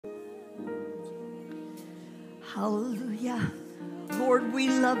Hallelujah. Lord, we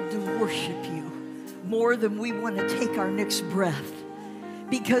love to worship you more than we want to take our next breath,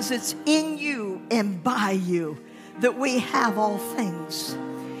 because it's in you and by you that we have all things.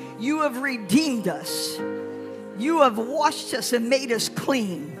 You have redeemed us. You have washed us and made us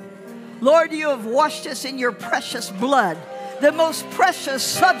clean. Lord, you have washed us in your precious blood, the most precious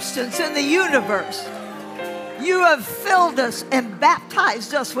substance in the universe. You have filled us and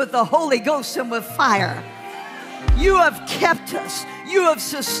baptized us with the Holy Ghost and with fire. You have kept us. You have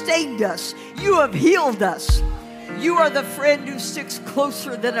sustained us. You have healed us. You are the friend who sticks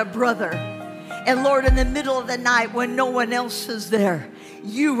closer than a brother. And Lord, in the middle of the night when no one else is there,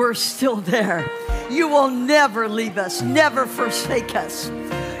 you are still there. You will never leave us, never forsake us.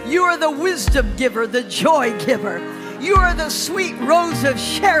 You are the wisdom giver, the joy giver. You are the sweet rose of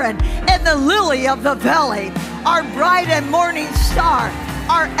Sharon and the lily of the valley, our bright and morning star,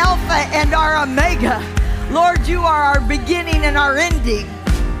 our Alpha and our Omega. Lord, you are our beginning and our ending.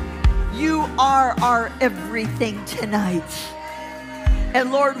 You are our everything tonight.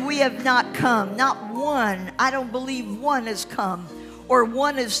 And Lord, we have not come, not one, I don't believe one has come or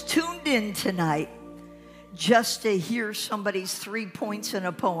one is tuned in tonight just to hear somebody's 3 points in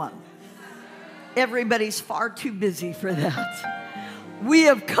a poem. Everybody's far too busy for that. We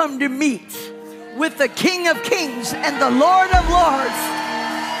have come to meet with the King of Kings and the Lord of Lords.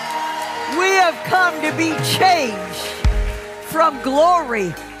 We have come to be changed from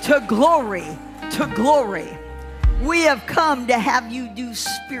glory to glory to glory. We have come to have you do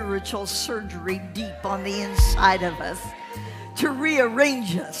spiritual surgery deep on the inside of us, to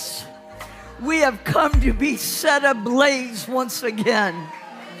rearrange us. We have come to be set ablaze once again.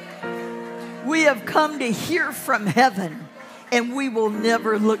 We have come to hear from heaven, and we will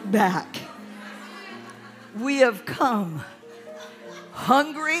never look back. We have come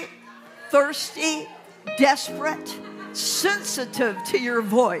hungry, thirsty, desperate, sensitive to your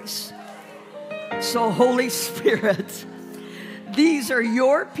voice. So, Holy Spirit, these are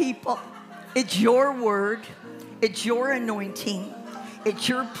your people. It's your word. It's your anointing. It's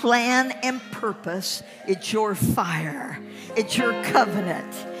your plan and purpose. It's your fire. It's your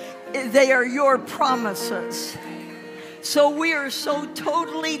covenant. They are your promises. So we are so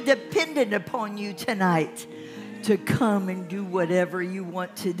totally dependent upon you tonight to come and do whatever you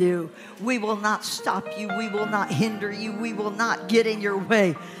want to do. We will not stop you. We will not hinder you. We will not get in your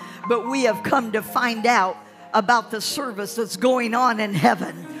way. But we have come to find out about the service that's going on in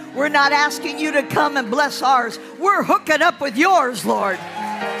heaven. We're not asking you to come and bless ours. We're hooking up with yours, Lord.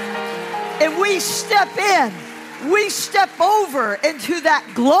 And we step in. We step over into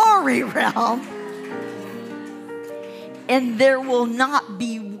that glory realm. And there will not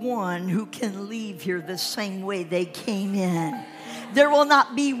be one who can leave here the same way they came in. There will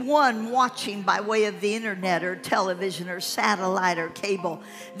not be one watching by way of the internet or television or satellite or cable.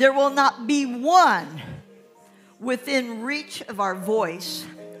 There will not be one within reach of our voice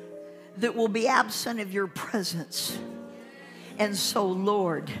that will be absent of your presence. And so,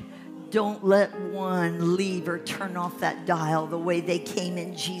 Lord, don't let one leave or turn off that dial the way they came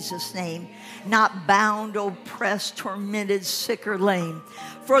in Jesus' name. Not bound, oppressed, tormented, sick, or lame.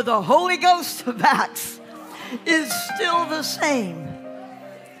 For the Holy Ghost of Acts is still the same.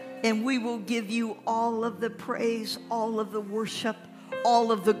 And we will give you all of the praise, all of the worship,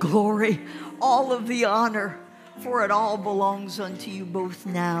 all of the glory, all of the honor. For it all belongs unto you both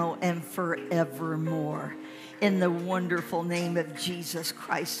now and forevermore. In the wonderful name of Jesus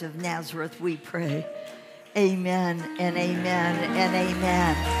Christ of Nazareth, we pray. Amen and amen and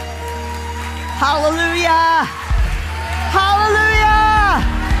amen. Hallelujah! Hallelujah!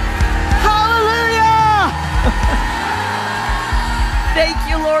 Hallelujah! Thank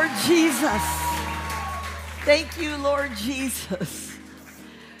you, Lord Jesus. Thank you, Lord Jesus.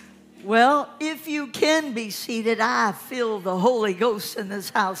 Well, if you can be seated, I feel the Holy Ghost in this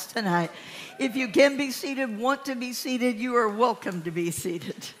house tonight. If you can be seated, want to be seated, you are welcome to be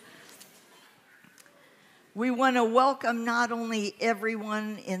seated. We want to welcome not only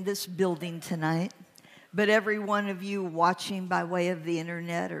everyone in this building tonight, but every one of you watching by way of the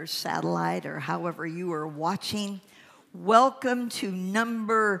internet or satellite or however you are watching. Welcome to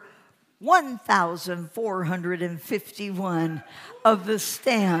number 1,451 of the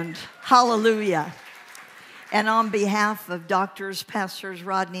stand. Hallelujah. And on behalf of doctors, pastors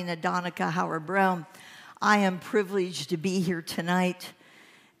Rodney and Adonica Howard-Brown, I am privileged to be here tonight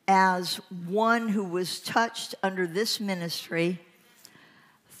as one who was touched under this ministry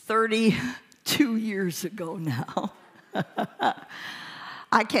 32 years ago now.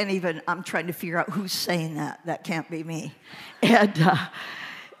 I can't even, I'm trying to figure out who's saying that. That can't be me. And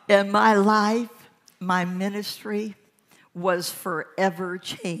my life my ministry was forever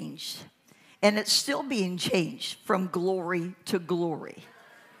changed. And it's still being changed from glory to glory.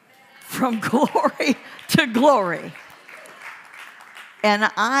 From glory to glory. And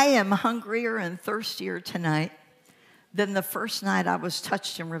I am hungrier and thirstier tonight than the first night I was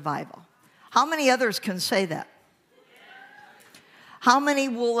touched in revival. How many others can say that? How many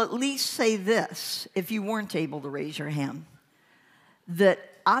will at least say this, if you weren't able to raise your hand, that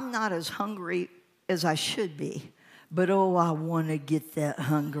I'm not as hungry as I should be, but oh, I want to get that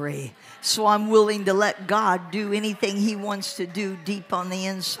hungry. So I'm willing to let God do anything He wants to do deep on the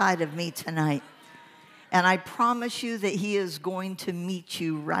inside of me tonight. And I promise you that He is going to meet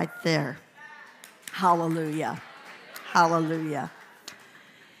you right there. Hallelujah. Hallelujah.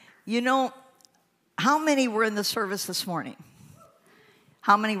 You know, how many were in the service this morning?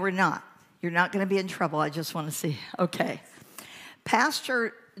 How many were not? You're not going to be in trouble. I just want to see. Okay.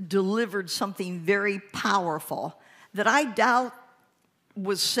 Pastor delivered something very powerful that I doubt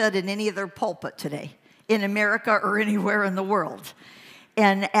was said in any other pulpit today in America or anywhere in the world.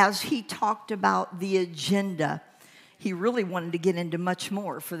 And as he talked about the agenda, he really wanted to get into much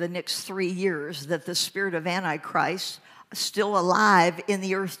more for the next 3 years that the spirit of Antichrist, still alive in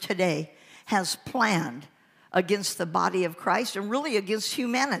the earth today, has planned against the body of Christ and really against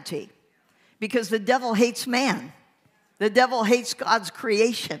humanity. Because the devil hates man. The devil hates God's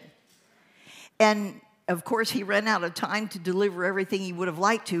creation. And, of course, he ran out of time to deliver everything he would have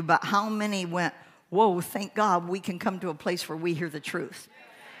liked to, but how many went, whoa, thank God we can come to a place where we hear the truth.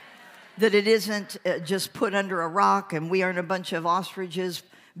 That it isn't just put under a rock and we aren't a bunch of ostriches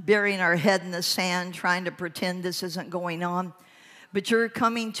burying our head in the sand trying to pretend this isn't going on. But you're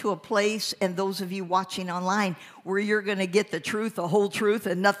coming to a place, and those of you watching online, where you're going to get the truth, the whole truth,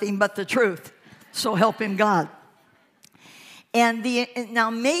 and nothing but the truth. So help him God. And now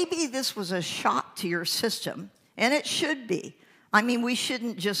maybe this was a shock to your system, and it should be. I mean, we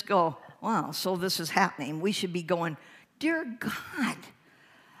shouldn't just go, wow, so this is happening. We should be going, dear God,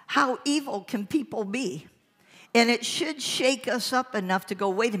 how evil can people be? And it should shake us up enough to go,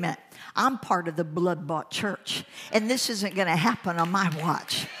 wait a minute, I'm part of the blood-bought church, and this isn't going to happen on my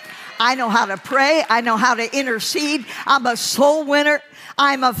watch. I know how to pray. I know how to intercede. I'm a soul winner.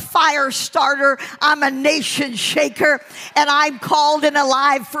 I'm a fire starter. I'm a nation shaker, and I'm called and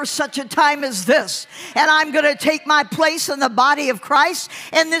alive for such a time as this. And I'm going to take my place in the body of Christ,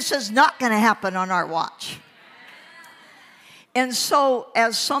 and this is not going to happen on our watch. And so,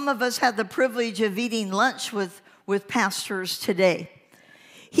 as some of us had the privilege of eating lunch with pastors today,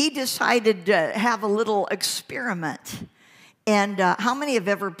 he decided to have a little experiment. And how many have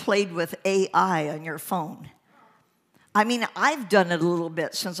ever played with AI on your phone? I mean, I've done it a little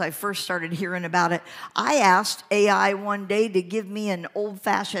bit since I first started hearing about it. I asked AI one day to give me an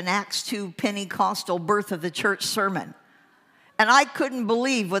old-fashioned Acts 2 Pentecostal birth of the church sermon. And I couldn't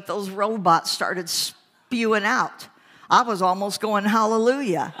believe what those robots started spewing out. I was almost going,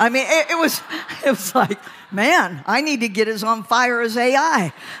 hallelujah. I mean, it was like, man, I need to get as on fire as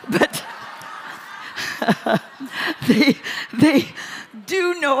AI. But they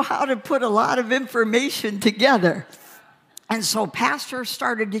do know how to put a lot of information together. And so pastor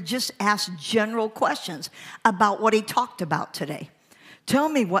started to just ask general questions about what he talked about today. Tell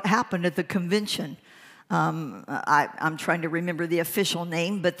me what happened at the convention. I'm trying to remember the official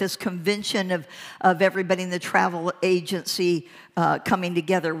name, but this convention of everybody in the travel agency coming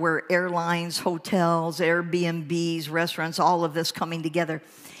together, where airlines, hotels, Airbnbs, restaurants, all of this coming together.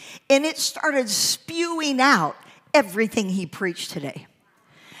 And it started spewing out everything he preached today.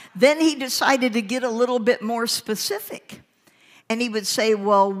 Then he decided to get a little bit more specific. And he would say,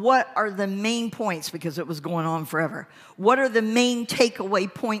 well, what are the main points? Because it was going on forever. What are the main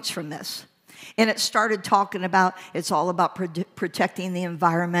takeaway points from this? And it started talking about, it's all about protecting the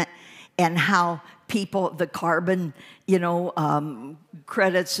environment and how people, the carbon,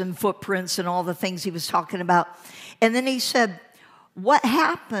 credits and footprints and all the things he was talking about. And then he said, what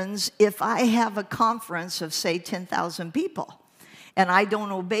happens if I have a conference of, say, 10,000 people and I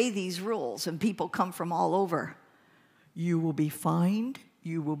don't obey these rules and people come from all over? You will be fined.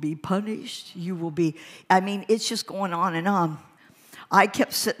 You will be punished. You will be, it's just going on and on. I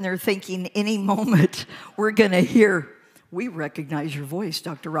kept sitting there thinking, any moment we're going to hear, we recognize your voice,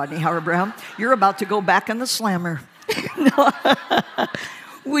 Dr. Rodney Howard-Brown. You're about to go back in the slammer. No,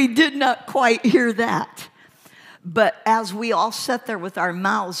 we did not quite hear that. But as we all sat there with our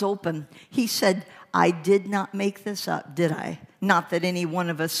mouths open, he said, I did not make this up, did I? Not that any one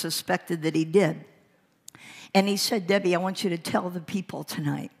of us suspected that he did. And he said, Debbie, I want you to tell the people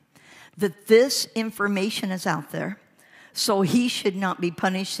tonight that this information is out there. So he should not be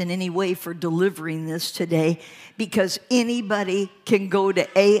punished in any way for delivering this today, because anybody can go to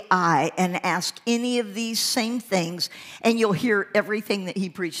AI and ask any of these same things, and you'll hear everything that he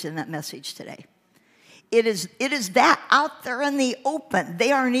preached in that message today. It is that out there in the open.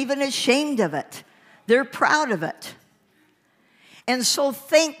 They aren't even ashamed of it. They're proud of it. And so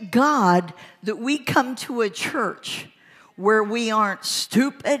thank God that we come to a church where we aren't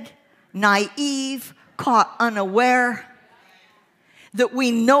stupid, naive, caught unaware, that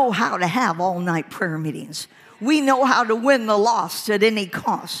we know how to have all-night prayer meetings. We know how to win the lost at any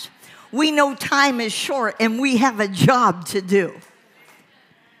cost. We know time is short and we have a job to do.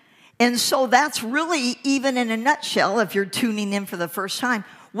 And so that's really, even in a nutshell, if you're tuning in for the first time,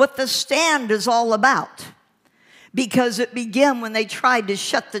 what the stand is all about. Because it began when they tried to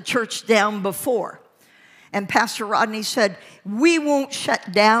shut the church down before. And Pastor Rodney said, we won't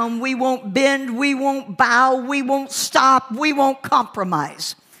shut down, we won't bend, we won't bow, we won't stop, we won't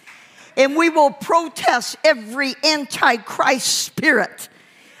compromise. And we will protest every antichrist spirit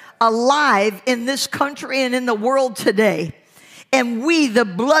alive in this country and in the world today. And we, the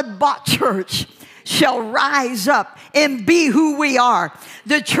blood-bought church, shall rise up and be who we are,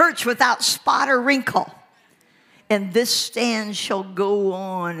 the church without spot or wrinkle. And this stand shall go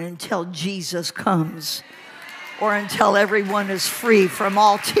on until Jesus comes, or until everyone is free from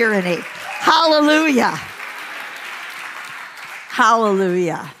all tyranny. Hallelujah.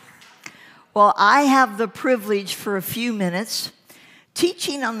 Hallelujah. Well, I have the privilege for a few minutes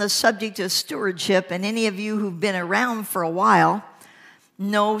teaching on the subject of stewardship, and any of you who've been around for a while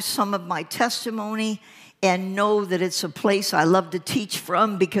know some of my testimony and know that it's a place I love to teach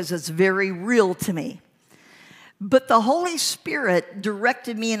from because it's very real to me. But the Holy Spirit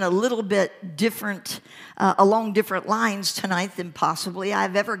directed me in a little bit different, along different lines tonight than possibly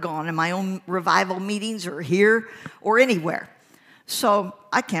I've ever gone in my own revival meetings or here or anywhere. So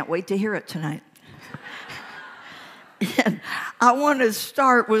I can't wait to hear it tonight. And I want to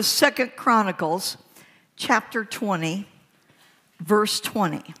start with 2 Chronicles chapter 20, verse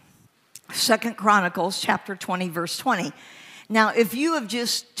 20. 2 Chronicles chapter 20, verse 20. Now, if you have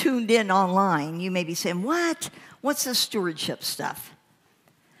just tuned in online, you may be saying, what? What's this stewardship stuff?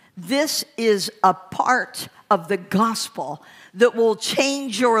 This is a part of the gospel that will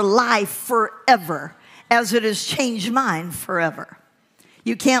change your life forever, as it has changed mine forever.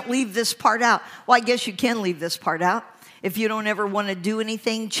 You can't leave this part out. Well, I guess you can leave this part out. If you don't ever want to do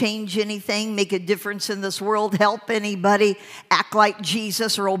anything, change anything, make a difference in this world, help anybody, act like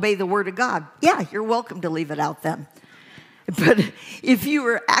Jesus, or obey the word of God, yeah, you're welcome to leave it out then. But if you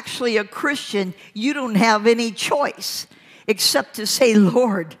are actually a Christian, you don't have any choice except to say,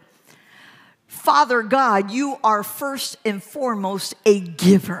 Lord, Father God, you are first and foremost a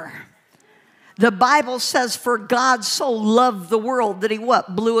giver. The Bible says, for God so loved the world that he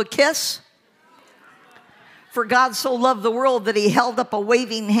what? Blew a kiss? For God so loved the world that he held up a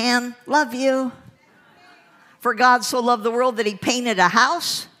waving hand. Love you. For God so loved the world that he painted a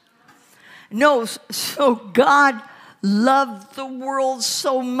house. No, so God loved the world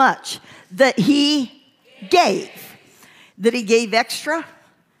so much that he gave. That he gave extra?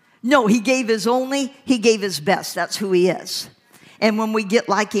 No, he gave his only, he gave his best. That's who he is. And when we get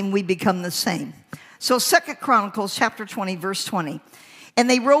like him, we become the same. So 2 Chronicles chapter 20, verse 20. And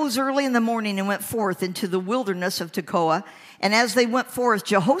they rose early in the morning and went forth into the wilderness of Tekoa. And as they went forth,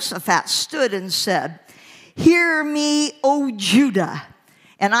 Jehoshaphat stood and said, hear me, O Judah.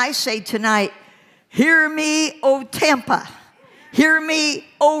 And I say tonight, hear me, O Tampa. Hear me,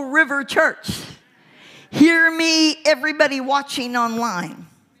 O River Church. Hear me, everybody watching online.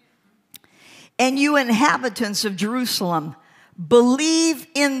 And you inhabitants of Jerusalem, believe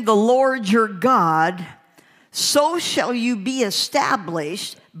in the Lord your God, so shall you be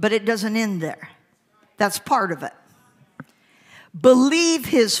established. But it doesn't end there. That's part of it. Believe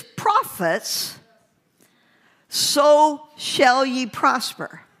his prophets, so shall ye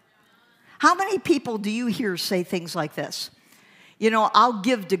prosper. How many people do you hear say things like this? You know, I'll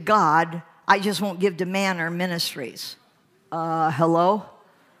give to God, I just won't give to man or ministries. Hello?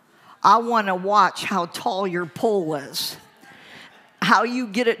 I want to watch how tall your pole is. How you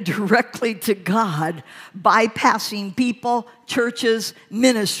get it directly to God, bypassing people, churches,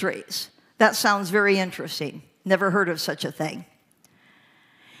 ministries. That sounds very interesting. Never heard of such a thing.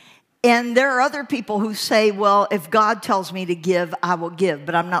 And there are other people who say, well, if God tells me to give, I will give,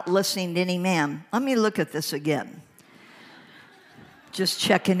 but I'm not listening to any man. Let me look at this again. Just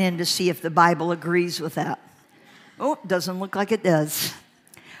checking in to see if the Bible agrees with that. Oh, doesn't look like it does.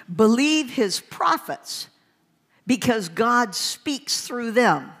 Believe his prophets, because God speaks through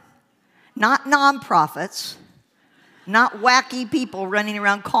them. Not non-prophets, Not wacky people running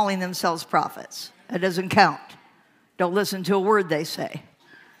around calling themselves prophets. That doesn't count. Don't listen to a word they say.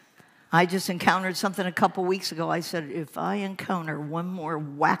 I just encountered something a couple weeks ago. I said, if I encounter one more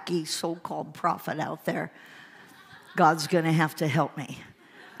wacky so-called prophet out there, God's going to have to help me.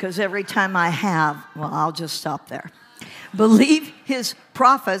 Because every time I have, well, I'll just stop there. Believe his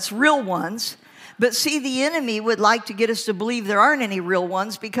prophets, real ones. But see, the enemy would like to get us to believe there aren't any real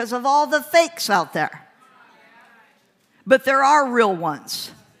ones because of all the fakes out there. But there are real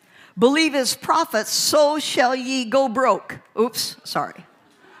ones. Believe his prophets, so shall ye go broke. Oops, sorry.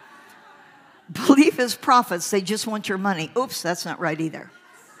 Believe his prophets, they just want your money. Oops, that's not right either.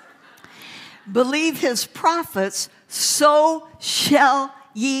 Believe his prophets, so shall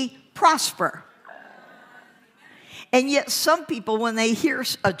ye prosper. And yet some people, when they hear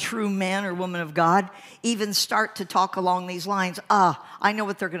a true man or woman of God, even start to talk along these lines. I know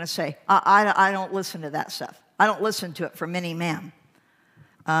what they're going to say. I don't listen to that stuff. I don't listen to it from any man.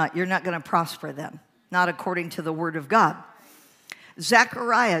 You're not going to prosper then, not according to the word of God.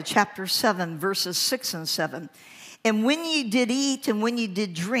 Zechariah chapter 7, verses 6 and 7. And when ye did eat and when ye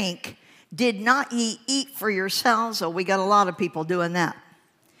did drink, did not ye eat for yourselves? Oh, we got a lot of people doing that.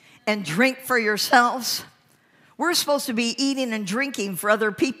 And drink for yourselves? We're supposed to be eating and drinking for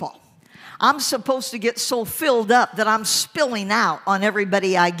other people. I'm supposed to get so filled up that I'm spilling out on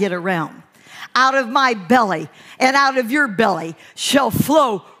everybody I get around. Out of my belly and out of your belly shall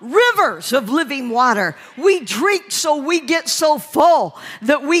flow rivers of living water. We drink so we get so full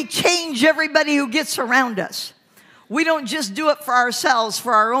that we change everybody who gets around us. We don't just do it for ourselves,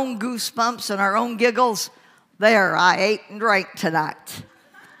 for our own goosebumps and our own giggles. There, I ate and drank tonight.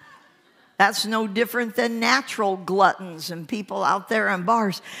 That's no different than natural gluttons and people out there in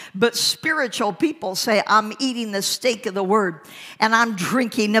bars. But spiritual people say, I'm eating the steak of the word, and I'm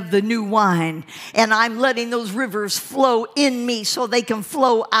drinking of the new wine, and I'm letting those rivers flow in me so they can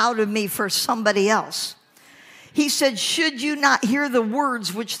flow out of me for somebody else. He said, should you not hear the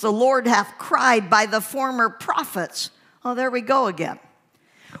words which the Lord hath cried by the former prophets? Oh, there we go again.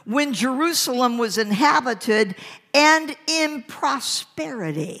 When Jerusalem was inhabited and in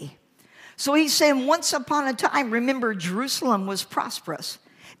prosperity. So he's saying once upon a time, remember, Jerusalem was prosperous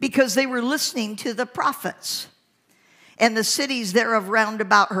because they were listening to the prophets and the cities thereof round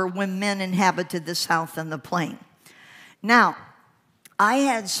about her when men inhabited the south and the plain. Now, I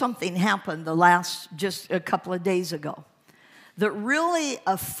had something happen just a couple of days ago that really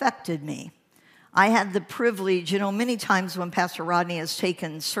affected me. I had the privilege, many times when Pastor Rodney has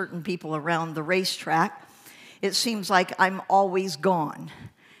taken certain people around the racetrack, it seems like I'm always gone.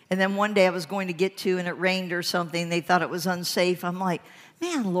 And then one day I was going to get to, and it rained or something. They thought it was unsafe. I'm like,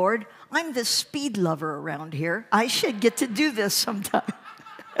 man, Lord, I'm the speed lover around here. I should get to do this sometime.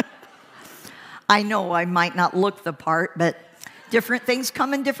 I know I might not look the part, but different things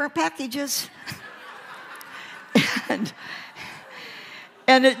come in different packages.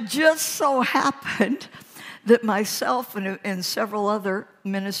 and it just so happened that myself and several other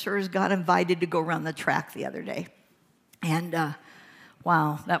ministers got invited to go around the track the other day. And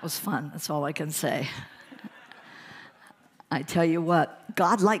wow, that was fun. That's all I can say. I tell you what,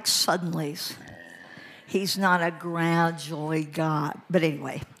 God likes suddenlies. He's not a gradually God. But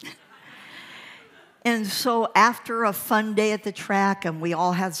anyway. And so after a fun day at the track, and we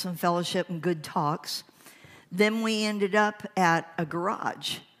all had some fellowship and good talks, then we ended up at a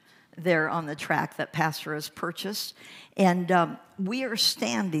garage there on the track that Pastor has purchased. And we are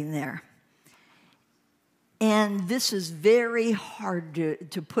standing there. And this is very hard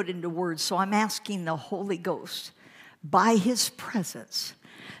to put into words. So I'm asking the Holy Ghost, by his presence,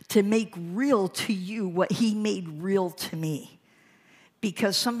 to make real to you what he made real to me.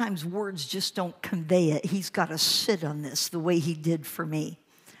 Because sometimes words just don't convey it. He's got to sit on this the way he did for me.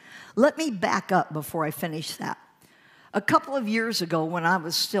 Let me back up before I finish that. A couple of years ago,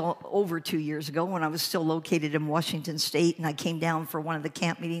 over 2 years ago, when I was still located in Washington State, and I came down for one of the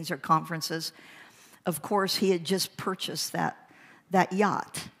camp meetings or conferences, of course, he had just purchased that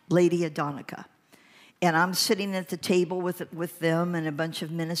yacht, Lady Adonica. And I'm sitting at the table with them and a bunch of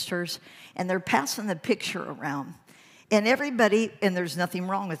ministers, and they're passing the picture around. And everybody, and there's nothing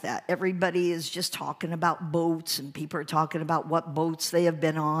wrong with that, everybody is just talking about boats, and people are talking about what boats they have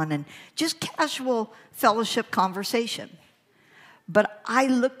been on, and just casual fellowship conversation. But I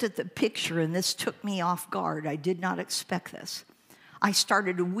looked at the picture, and this took me off guard. I did not expect this. I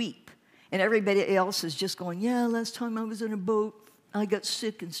started to weep. And everybody else is just going, yeah, last time I was in a boat, I got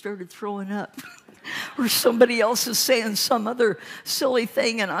sick and started throwing up. Or somebody else is saying some other silly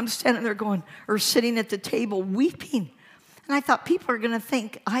thing, and I'm standing there going, or sitting at the table weeping. And I thought people are going to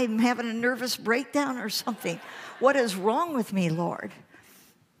think I'm having a nervous breakdown or something. what is wrong with me, Lord?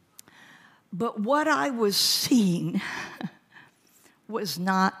 But what I was seeing was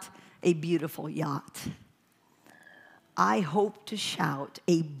not a beautiful yacht. I hope to shout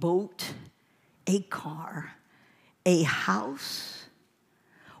a boat, a car, a house,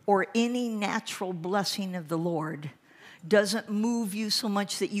 or any natural blessing of the Lord doesn't move you so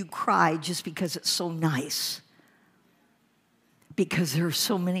much that you cry just because it's so nice. Because there are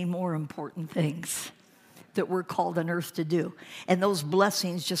so many more important things that we're called on earth to do. And those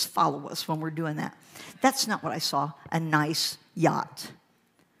blessings just follow us when we're doing that. That's not what I saw, a nice yacht.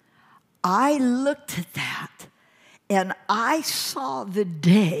 I looked at that and I saw the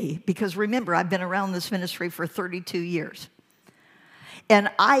day, because remember, I've been around this ministry for 32 years. And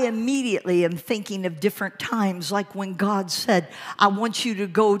I immediately am thinking of different times, like when God said, I want you to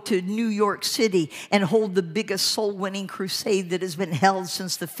go to New York City and hold the biggest soul-winning crusade that has been held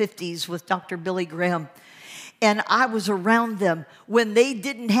since the 50s with Dr. Billy Graham. And I was around them when they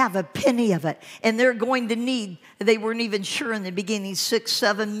didn't have a penny of it. And they're going to need, they weren't even sure in the beginning,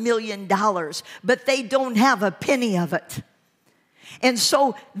 $6-7 million. But they don't have a penny of it. And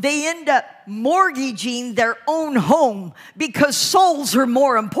so they end up mortgaging their own home because souls are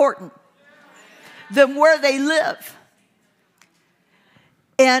more important than where they live.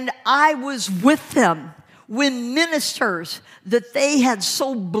 And I was with them when ministers that they had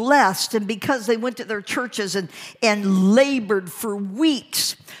so blessed, and because they went to their churches and labored for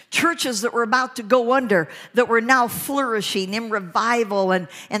weeks, churches that were about to go under, that were now flourishing in revival, and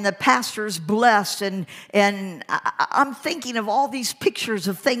the pastors blessed. And I'm thinking of all these pictures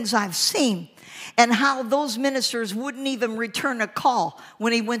of things I've seen, and how those ministers wouldn't even return a call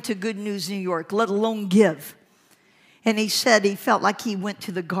when he went to Good News New York, let alone give. And he said he felt like he went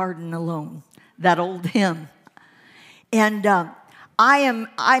to the garden alone, that old hymn. And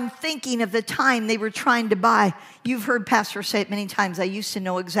I'm thinking of the time they were trying to buy. You've heard Pastor say it many times. I used to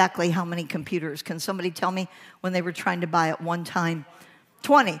know exactly how many computers. Can somebody tell me when they were trying to buy at one time?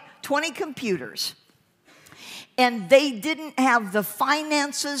 20 computers. And they didn't have the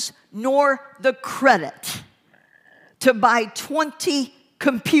finances nor the credit to buy 20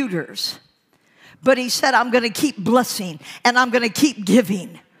 computers. But he said, I'm going to keep blessing and I'm going to keep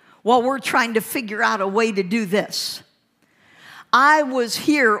giving while we're trying to figure out a way to do this. I was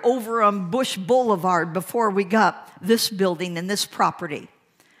here over on Bush Boulevard before we got this building and this property,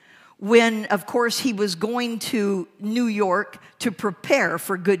 when, of course, he was going to New York to prepare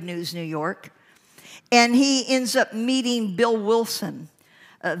for Good News New York. And he ends up meeting Bill Wilson,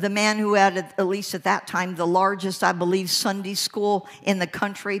 the man who had, at least at that time, the largest, I believe, Sunday school in the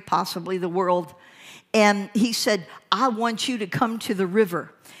country, possibly the world. And he said, I want you to come to the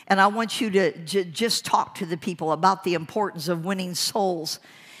river. And I want you to just talk to the people about the importance of winning souls.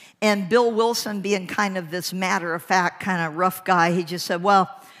 And Bill Wilson, being kind of this matter-of-fact, kind of rough guy, he just said, well,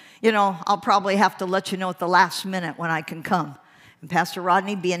 you know, I'll probably have to let you know at the last minute when I can come. And Pastor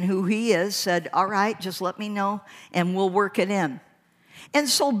Rodney, being who he is, said, all right, just let me know, and we'll work it in. And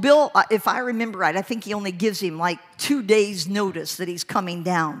so Bill, if I remember right, I think he only gives him like 2 days' notice that he's coming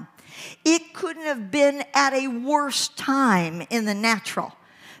down. It couldn't have been at a worse time in the natural.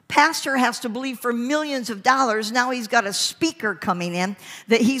 Pastor has to believe for millions of dollars. Now he's got a speaker coming in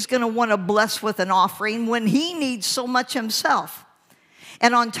that he's going to want to bless with an offering when he needs so much himself.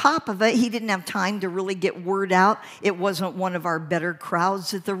 And on top of it, he didn't have time to really get word out. It wasn't one of our better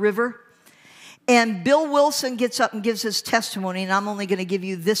crowds at the river. And Bill Wilson gets up and gives his testimony, and I'm only going to give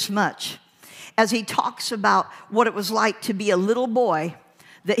you this much, as he talks about what it was like to be a little boy,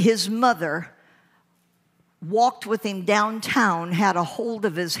 that his mother walked with him downtown, had a hold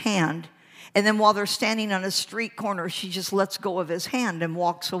of his hand, and then while they're standing on a street corner, she just lets go of his hand and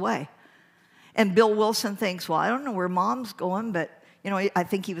walks away. And Bill Wilson thinks, well, I don't know where mom's going, but, you know, I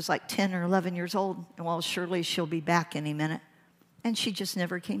think he was like 10 or 11 years old. And well, surely she'll be back any minute. And she just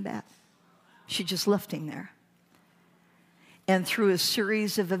never came back. She just left him there. And through a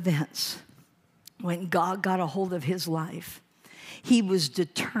series of events, when God got a hold of his life, he was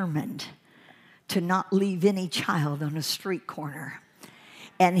determined to not leave any child on a street corner.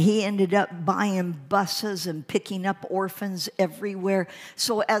 And he ended up buying buses and picking up orphans everywhere.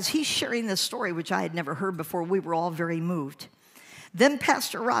 So as he's sharing this story, which I had never heard before, we were all very moved. Then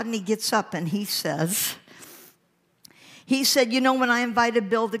Pastor Rodney gets up and he said, you know, when I invited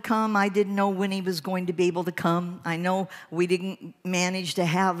Bill to come, I didn't know when he was going to be able to come. I know we didn't manage to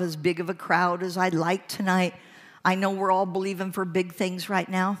have as big of a crowd as I'd like tonight. I know we're all believing for big things right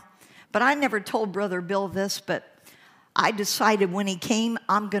now. But I never told Brother Bill this, but I decided when he came,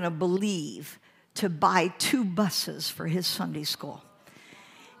 I'm going to believe to buy 2 buses for his Sunday school.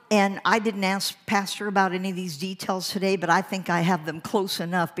 And I didn't ask Pastor about any of these details today, but I think I have them close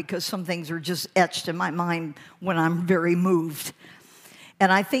enough because some things are just etched in my mind when I'm very moved.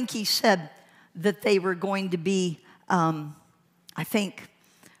 And I think he said that they were going to be, I think,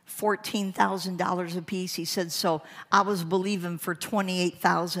 $14,000 a piece. He said, so I was believing for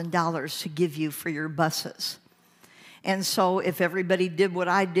 $28,000 to give you for your buses. And so if everybody did what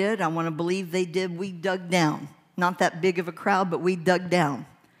I did, I want to believe they did, we dug down. Not that big of a crowd, but we dug down.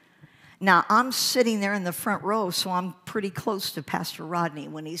 Now, I'm sitting there in the front row, so I'm pretty close to Pastor Rodney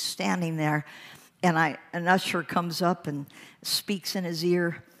when he's standing there. And an usher comes up and speaks in his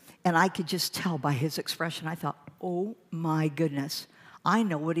ear, and I could just tell by his expression. I thought, oh, my goodness, I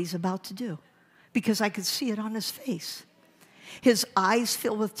know what he's about to do, because I could see it on his face. His eyes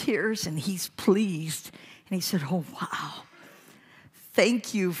fill with tears, and he's pleased. And he said, oh, wow.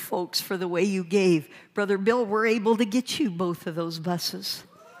 Thank you, folks, for the way you gave. Brother Bill, we're able to get you both of those buses.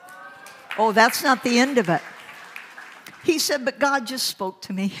 Oh, that's not the end of it. He said, but God just spoke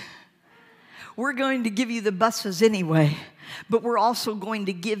to me. We're going to give you the buses anyway, but we're also going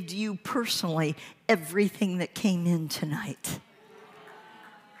to give to you personally everything that came in tonight.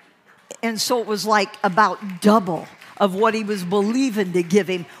 And so it was like about double of what he was believing to give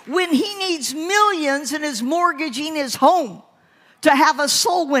him when he needs millions and is mortgaging his home to have a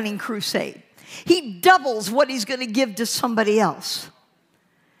soul-winning crusade. He doubles what he's going to give to somebody else.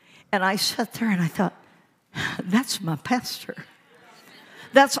 And I sat there and I thought, that's my pastor.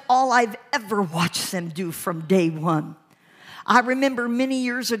 That's all I've ever watched them do from day one. I remember many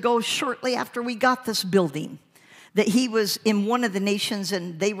years ago, shortly after we got this building, that he was in one of the nations,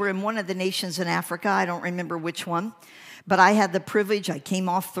 and they were in one of the nations in Africa. I don't remember which one. But I had the privilege. I came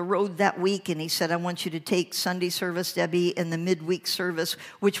off the road that week, and he said, I want you to take Sunday service, Debbie, and the midweek service,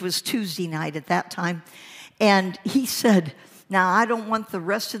 which was Tuesday night at that time. And he said, now, I don't want the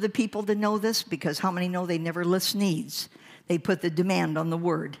rest of the people to know this, because how many know they never list needs? They put the demand on the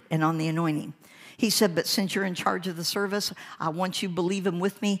word and on the anointing. He said, but since you're in charge of the service, I want you believing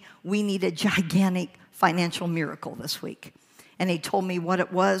with me. We need a gigantic financial miracle this week. And he told me what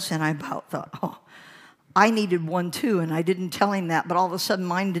it was, and I about thought, oh, I needed one too, and I didn't tell him that, but all of a sudden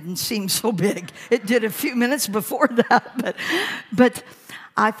mine didn't seem so big. It did a few minutes before that, but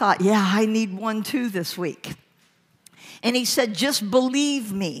I thought, yeah, I need one too this week. And he said, just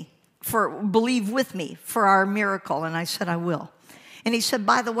believe with me for our miracle. And I said, I will. And he said,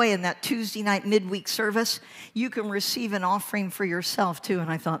 by the way, in that Tuesday night midweek service, you can receive an offering for yourself too.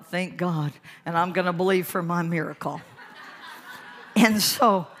 And I thought, thank God. And I'm going to believe for my miracle. And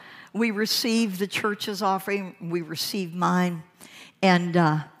so we received the church's offering. We received mine. And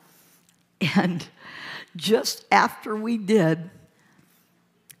just after we did,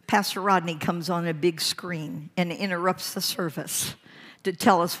 Pastor Rodney comes on a big screen and interrupts the service to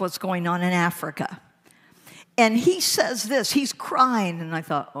tell us what's going on in Africa. And he says this, he's crying, and I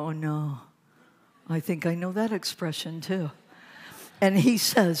thought, oh no, I think I know that expression too. And he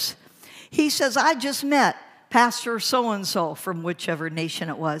says, I just met Pastor so-and-so from whichever nation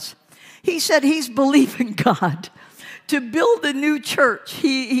it was. He said he's believing God to build a new church.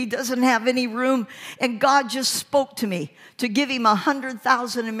 He doesn't have any room, and God just spoke to me to give him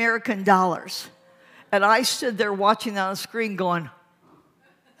 100,000 American dollars. And I stood there watching that on the screen going,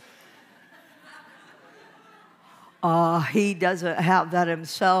 he doesn't have that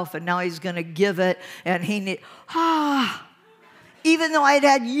himself, and now he's going to give it, and even though I'd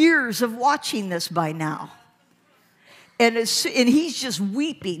had years of watching this by now. And he's just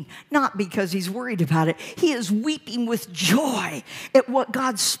weeping, not because he's worried about it. He is weeping with joy at what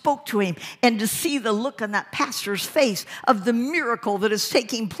God spoke to him, and to see the look on that pastor's face of the miracle that is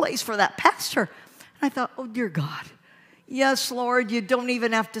taking place for that pastor. And I thought, oh, dear God, yes, Lord, you don't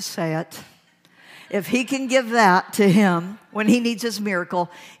even have to say it. If he can give that to him when he needs his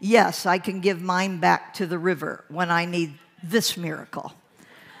miracle, yes, I can give mine back to the river when I need this miracle.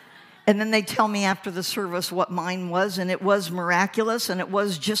 And then they tell me after the service what mine was, and it was miraculous, and it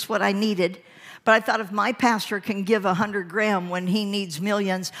was just what I needed. But I thought, if my pastor can give 100 grand when he needs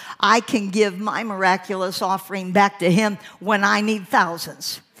millions, I can give my miraculous offering back to him when I need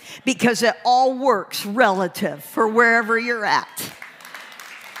thousands. Because it all works relative for wherever you're at.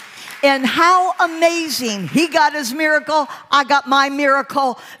 And how amazing. He got his miracle. I got my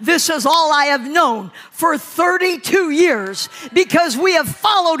miracle. This is all I have known for 32 years because we have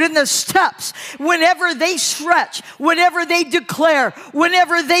followed in the steps. Whenever they stretch, whenever they declare,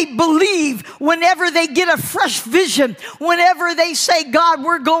 whenever they believe, whenever they get a fresh vision, whenever they say, God,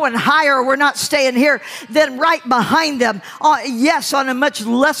 we're going higher, we're not staying here, then right behind them, yes, on a much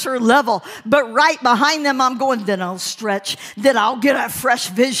lesser level, but right behind them, I'm going, then I'll stretch, then I'll get a fresh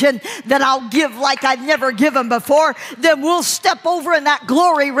vision, then I'll give like I've never given before, then we'll step over in that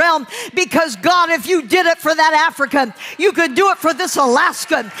glory realm because God, if you did it for that African, you could do it for this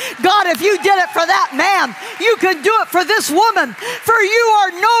Alaskan. God, if you did it for that man, you could do it for this woman. For you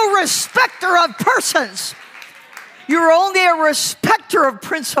are no respecter of persons. You're only a respecter of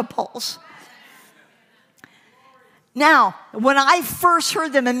principles. Now, when I first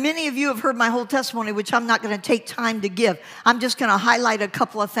heard them, and many of you have heard my whole testimony, which I'm not going to take time to give. I'm just going to highlight a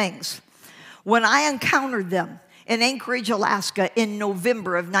couple of things. When I encountered them in Anchorage, Alaska in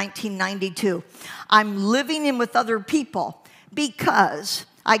November of 1992, I'm living in with other people because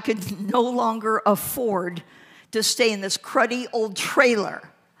I could no longer afford to stay in this cruddy old trailer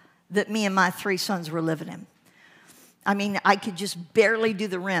that me and my 3 sons were living in. I mean, I could just barely do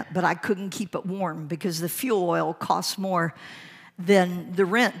the rent, but I couldn't keep it warm because the fuel oil costs more than the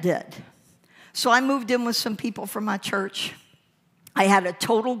rent did. So I moved in with some people from my church. I had a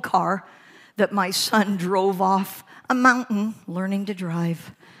totaled car that my son drove off a mountain learning to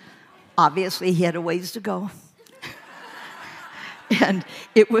drive. Obviously, he had a ways to go. And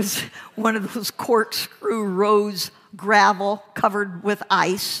it was one of those corkscrew roads, gravel covered with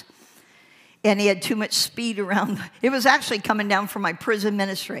ice. And he had too much speed around. It was actually coming down from my prison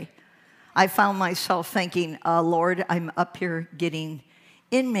ministry. I found myself thinking, Lord, I'm up here getting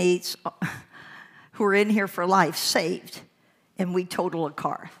inmates who are in here for life saved. And we total a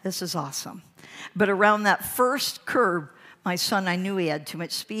car. This is awesome. But around that first curve, my son, I knew he had too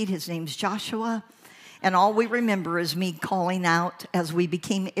much speed. His name's Joshua. And all we remember is me calling out as we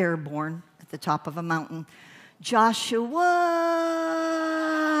became airborne at the top of a mountain, Joshua.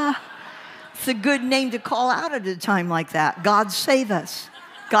 It's a good name to call out at a time like that. God save us.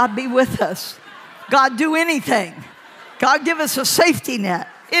 God be with us. God do anything. God give us a safety net.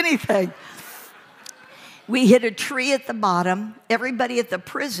 Anything. We hit a tree at the bottom. Everybody at the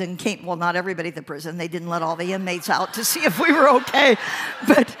prison came. Well, not everybody at the prison. They didn't let all the inmates out to see if we were okay.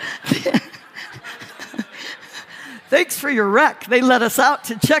 But thanks for your wreck. They let us out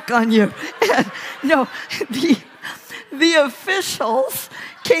to check on you. And, no, the officials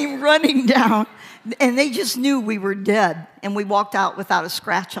came running down, and they just knew we were dead, and we walked out without a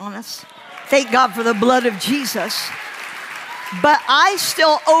scratch on us. Thank God for the blood of Jesus. But I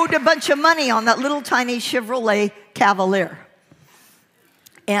still owed a bunch of money on that little tiny Chevrolet Cavalier.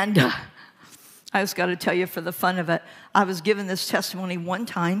 And I just got to tell you for the fun of it, I was given this testimony one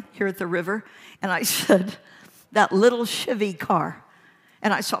time here at the river, and I said, that little Chevy car.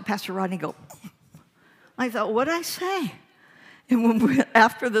 And I saw Pastor Rodney go, I thought, what'd I say? And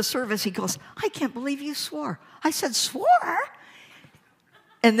after the service, he goes, I can't believe you swore. I said, swore?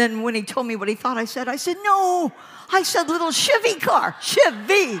 And then when he told me what he thought I said, no. I said little Chevy car.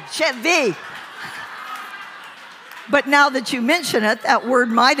 Chevy. But now that you mention it, that word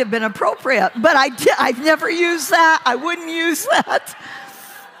might have been appropriate. But I've never used that. I wouldn't use that.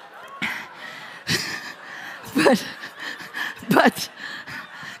 But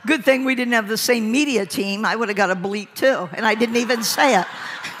good thing we didn't have the same media team. I would have got a bleep too, and I didn't even say it.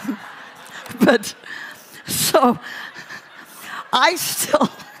 But so I still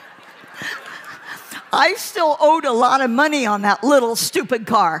owed a lot of money on that little stupid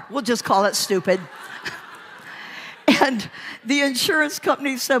car. We'll just call it stupid. And the insurance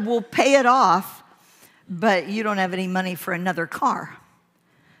company said, we'll pay it off, but you don't have any money for another car.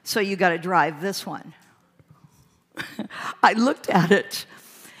 So you got to drive this one. I looked at it.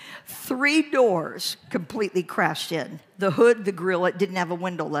 3 doors completely crashed in. The hood, the grill, it didn't have a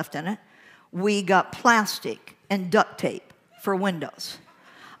window left in it. We got plastic and duct tape for windows.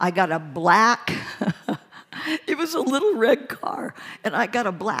 I got a black, it was a little red car, and I got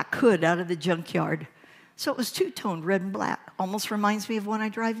a black hood out of the junkyard. So it was two-toned, red and black. Almost reminds me of one I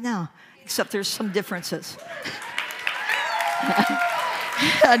drive now, except there's some differences.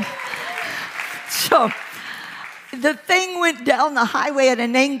 And so the thing went down the highway at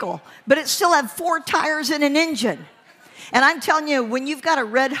an angle, but it still had 4 tires and an engine. And I'm telling you, when you've got a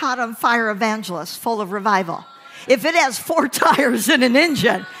red hot on fire evangelist full of revival, if it has 4 tires and an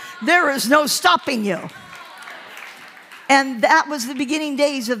engine, there is no stopping you. And that was the beginning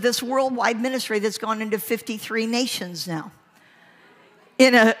days of this worldwide ministry that's gone into 53 nations now.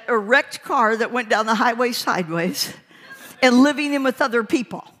 in a wrecked car that went down the highway sideways and living in with other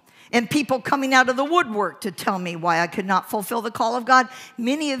people. And people coming out of the woodwork to tell me why I could not fulfill the call of God.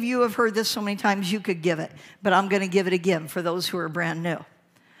 Many of you have heard this so many times you could give it, but I'm going to give it again for those who are brand new.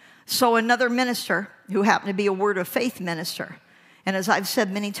 So another minister who happened to be a word of faith minister, and as I've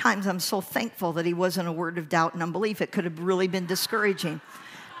said many times, I'm so thankful that he wasn't a word of doubt and unbelief. It could have really been discouraging.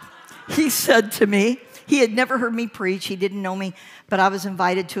 He said to me, he had never heard me preach. He didn't know me, but I was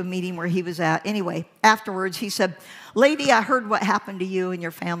invited to a meeting where he was at. Anyway, afterwards, he said, "Lady, I heard what happened to you and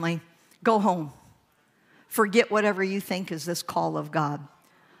your family. Go home. Forget whatever you think is this call of God.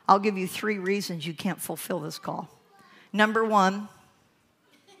 I'll give you 3 reasons you can't fulfill this call. Number 1,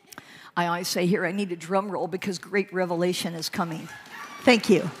 I always say here, I need a drum roll because great revelation is coming. Thank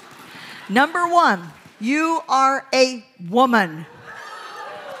you. Number 1, you are a woman."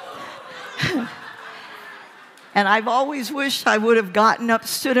 And I've always wished I would have gotten up,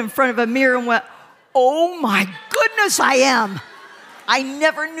 stood in front of a mirror and went, "Oh my goodness, I am." I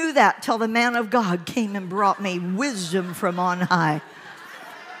never knew that till the man of God came and brought me wisdom from on high.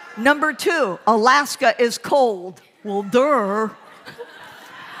 Number 2, Alaska is cold. Well, duh.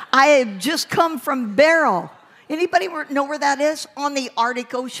 I had just come from Barrow. Anybody know where that is? On the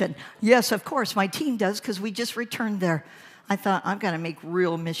Arctic Ocean. Yes, of course, my team does because we just returned there. I thought, I've got to make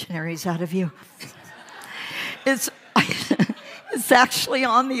real missionaries out of you. It's actually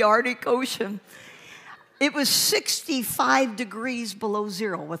on the Arctic Ocean. It was 65 degrees below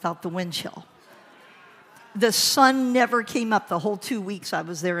zero without the wind chill. The sun never came up the whole 2 weeks I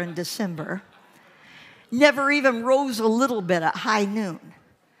was there in December. Never even rose a little bit at high noon.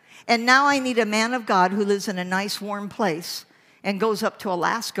 And now I need a man of God who lives in a nice warm place and goes up to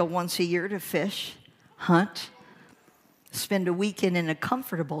Alaska once a year to fish, hunt, spend a weekend in a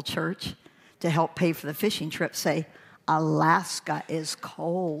comfortable church to help pay for the fishing trip, say, "Alaska is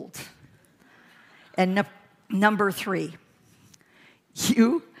cold." And number 3,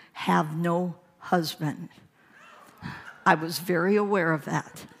 you have no husband. I was very aware of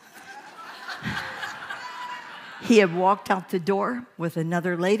that. He had walked out the door with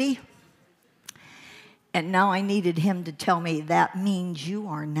another lady, and now I needed him to tell me, "That means you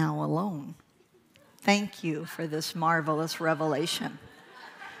are now alone." Thank you for this marvelous revelation.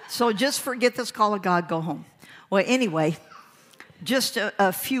 So just forget this call of God, go home. Well, anyway, just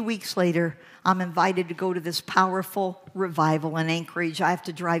a few weeks later, I'm invited to go to this powerful revival in Anchorage. I have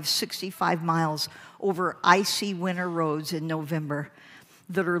to drive 65 miles over icy winter roads in November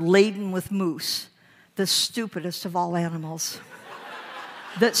that are laden with moose, the stupidest of all animals,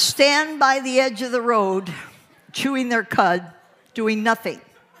 that stand by the edge of the road, chewing their cud, doing nothing,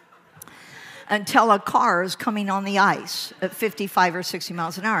 until a car is coming on the ice at 55 or 60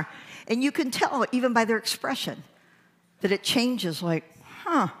 miles an hour. And you can tell, even by their expression, that it changes like,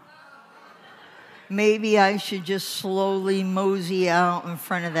 maybe I should just slowly mosey out in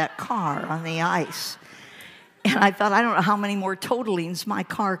front of that car on the ice. And I thought, I don't know how many more totalings my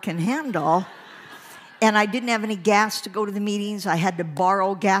car can handle. And I didn't have any gas to go to the meetings. I had to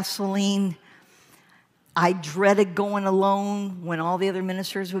borrow gasoline. I dreaded going alone when all the other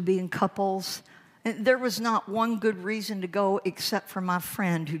ministers would be in couples. And there was not one good reason to go except for my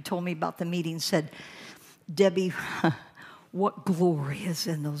friend who told me about the meeting, said, "Debbie, what glory is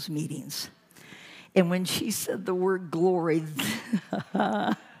in those meetings." And when she said the word glory,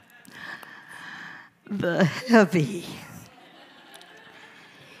 the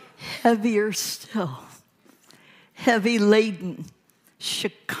heavier still, heavy laden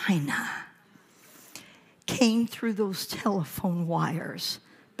Shekinah came through those telephone wires.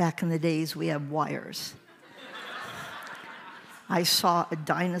 Back in the days, we had wires. I saw a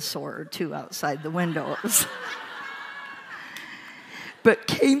dinosaur or two outside the windows. But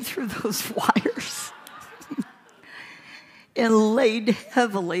came through those wires and laid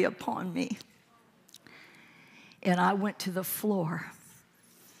heavily upon me. And I went to the floor,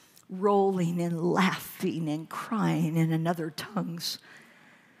 rolling and laughing and crying in another tongues.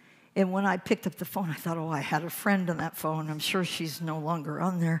 And when I picked up the phone, I thought, oh, I had a friend on that phone. I'm sure she's no longer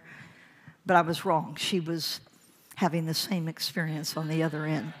on there. But I was wrong. She was having the same experience on the other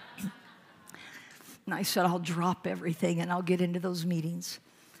end. And I said, I'll drop everything and I'll get into those meetings.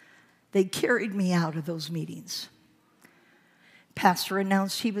 They carried me out of those meetings. Pastor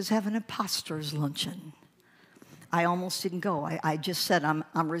announced he was having a pastor's luncheon. I almost didn't go. I just said, I'm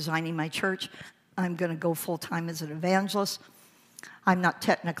resigning my church. I'm going to go full-time as an evangelist. I'm not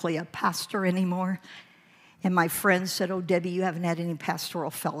technically a pastor anymore. And my friend said, oh, Debbie, you haven't had any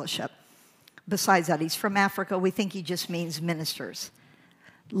pastoral fellowship. Besides that, he's from Africa. We think he just means ministers.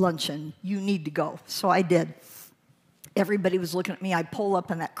 Luncheon, you need to go. So I did. Everybody was looking at me. I pull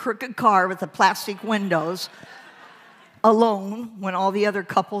up in that crooked car with the plastic windows, alone when all the other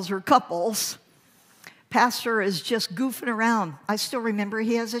couples are couples. Pastor is just goofing around. I still remember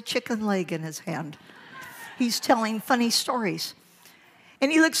he has a chicken leg in his hand. He's telling funny stories.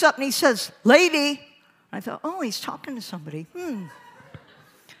 And he looks up and he says, "Lady." I thought, oh, he's talking to somebody. And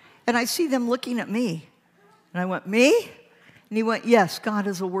I see them looking at me. And I went, "Me?" And he went, "Yes, God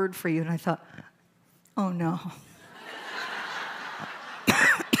has a word for you." And I thought, oh, no.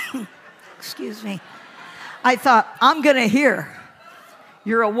 Excuse me. I thought, I'm going to hear,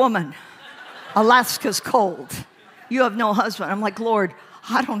 "You're a woman. Alaska's cold. You have no husband." I'm like, "Lord,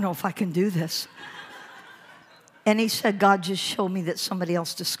 I don't know if I can do this." And he said, "God just showed me that somebody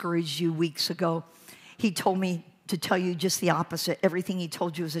else discouraged you weeks ago. He told me to tell you just the opposite. Everything he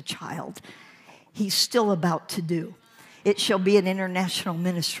told you as a child, he's still about to do. It shall be an international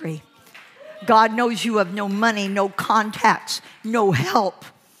ministry. God knows you have no money, no contacts, no help,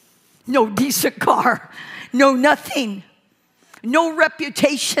 no decent car, no nothing, no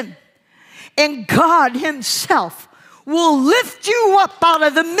reputation. And God himself will lift you up out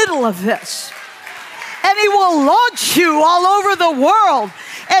of the middle of this. And he will launch you all over the world.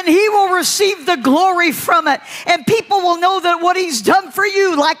 And he will receive the glory from it. And people will know that what he's done for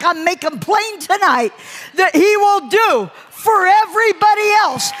you, like I'm making plain tonight, that he will do for everybody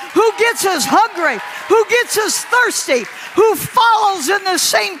else who gets as hungry, who gets as thirsty, who follows in the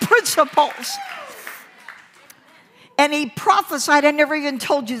same principles. And he prophesied. I never even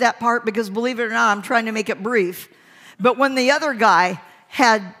told you that part because, believe it or not, I'm trying to make it brief. But when the other guy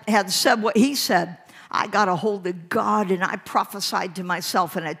had said what he said, I got a hold of God and I prophesied to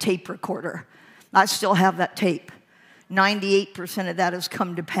myself in a tape recorder. I still have that tape. 98% of that has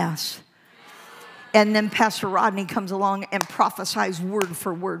come to pass. And then Pastor Rodney comes along and prophesies word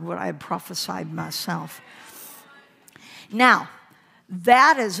for word what I had prophesied myself. Now,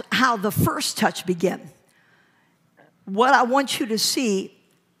 that is how the first touch began. What I want you to see,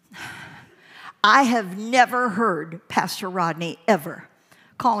 I have never heard Pastor Rodney ever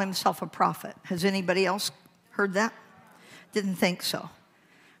call himself a prophet. Has anybody else heard that? Didn't think so.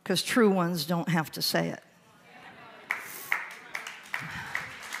 Because true ones don't have to say it.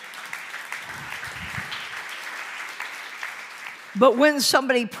 But when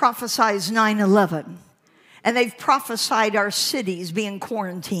somebody prophesies 9/11, and they've prophesied our cities being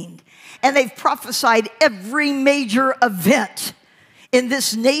quarantined, and they've prophesied every major event in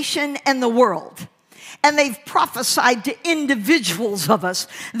this nation and the world, and they've prophesied to individuals of us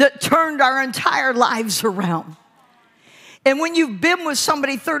that turned our entire lives around. And when you've been with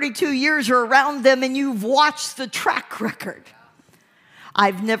somebody 32 years or around them and you've watched the track record,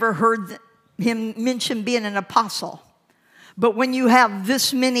 I've never heard him mention being an apostle. But when you have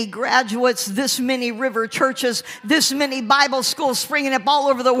this many graduates, this many river churches, this many Bible schools springing up all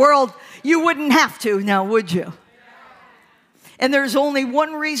over the world, you wouldn't have to now, would you? And there's only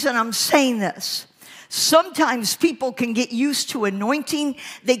one reason I'm saying this. Sometimes people can get used to anointing.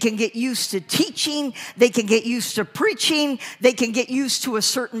 They can get used to teaching. They can get used to preaching. They can get used to a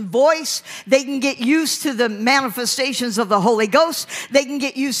certain voice. They can get used to the manifestations of the Holy Ghost. They can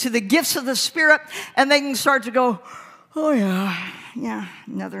get used to the gifts of the Spirit. And they can start to go, oh yeah,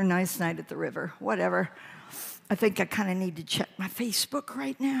 another nice night at the river, whatever. I think I kind of need to check my Facebook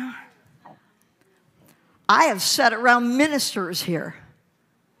right now. I have sat around ministers here.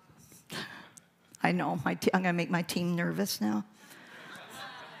 I know, I'm going to make my team nervous now.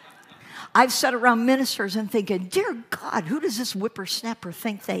 I've sat around ministers and thinking, dear God, who does this whippersnapper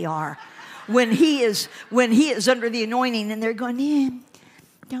think they are? When he is under the anointing and they're going,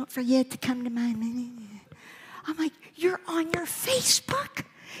 don't forget to come to my meeting. I'm like, you're on your Facebook.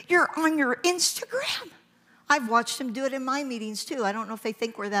 You're on your Instagram. I've watched him do it in my meetings too. I don't know if they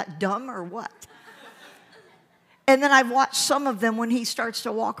think we're that dumb or what. And then I've watched some of them when he starts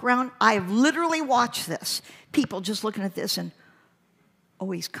to walk around. I've literally watched this. People just looking at this and,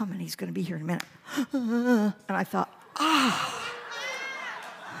 oh, he's coming. He's going to be here in a minute. And I thought,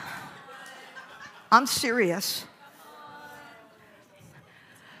 I'm serious.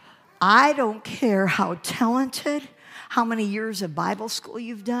 I don't care how talented, how many years of Bible school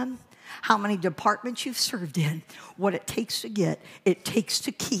you've done, how many departments you've served in. What it takes to get, it takes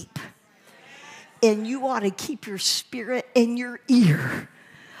to keep. And you ought to keep your spirit and your ear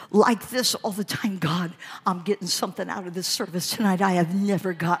like this all the time. God, I'm getting something out of this service tonight I have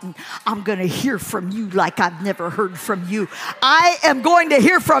never gotten. I'm going to hear from you like I've never heard from you. I am going to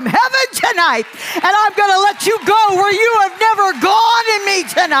hear from heaven tonight, and I'm going to let you go where you have never gone in me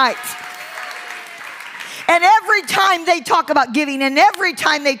tonight. And every time they talk about giving, and every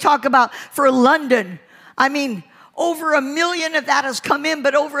time they talk about for London, I mean, Over 1 million of that has come in,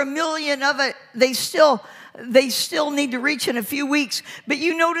 but over 1 million of it, they still need to reach in a few weeks. But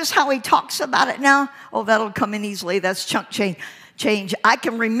you notice how he talks about it now? Oh, that'll come in easily. That's chunk change. I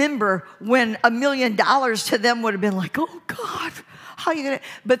can remember when $1 million to them would have been like, oh, God, how are you going to?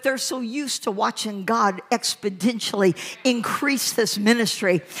 But they're so used to watching God exponentially increase this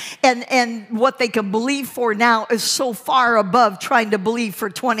ministry. And what they can believe for now is so far above trying to believe for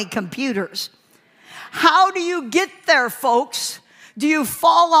 20 computers. How do you get there, folks? Do you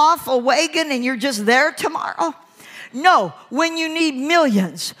fall off a wagon and you're just there tomorrow? No, when you need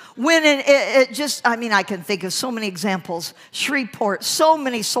millions, when I can think of so many examples. Shreveport, so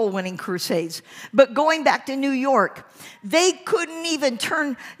many soul-winning crusades. But going back to New York, they couldn't even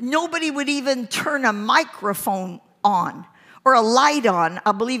nobody would even turn a microphone on or a light on.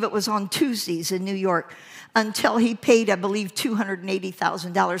 I believe it was on Tuesdays in New York, until he paid, I believe,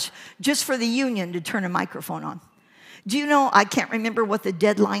 $280,000 just for the union to turn a microphone on. Do you know, I can't remember what the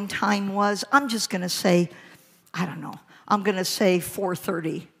deadline time was. I'm just going to say, I don't know. I'm going to say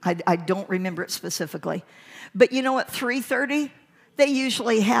 4:30. I don't remember it specifically. But you know, at 3:30, they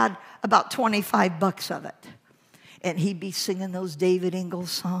usually had about $25 of it. And he'd be singing those David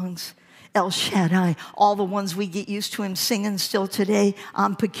Ingalls songs, El Shaddai, all the ones we get used to him singing still today.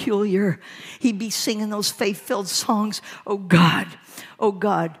 I'm peculiar. He'd be singing those faith-filled songs. Oh, God,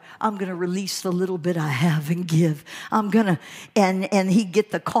 I'm going to release the little bit I have and give. And he'd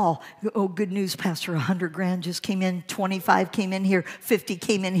get the call. Oh, good news, Pastor, $100,000 just came in, 25 came in here, 50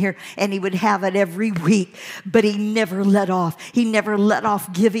 came in here, and he would have it every week. But he never let off. He never let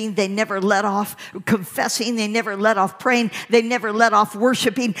off giving. They never let off confessing. They never let off praying. They never let off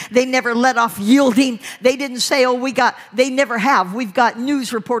worshiping. They never let off yielding. They didn't say, they never have. We've got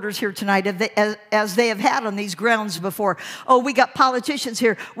news reporters here tonight, as they have had on these grounds before. Oh, we got politicians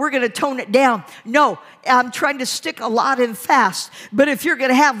here. We're going to tone it down. No, I'm trying to stick a lot in fast. But if you're going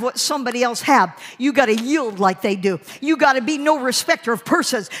to have what somebody else have, you got to yield like they do. You got to be no respecter of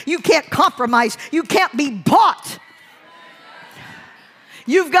persons. You can't compromise. You can't be bought.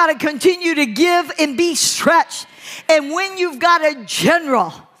 You've got to continue to give and be stretched. And when you've got a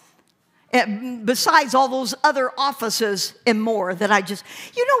general, besides all those other offices and more that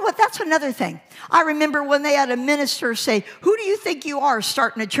you know what, that's another thing. I remember when they had a minister say, who do you think you are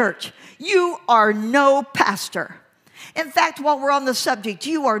starting a church? You are no pastor. In fact, while we're on the subject,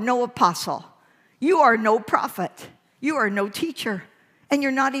 you are no apostle. You are no prophet. You are no teacher. And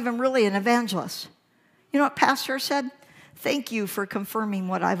you're not even really an evangelist. You know what pastor said? Thank you for confirming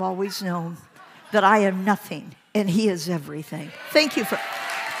what I've always known, that I am nothing and he is everything. Thank you for...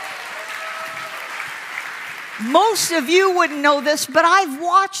 Most of you wouldn't know this, but I've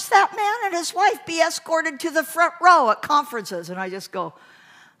watched that man and his wife be escorted to the front row at conferences. And I just go,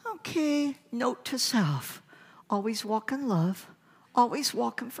 okay, note to self. Always walk in love. Always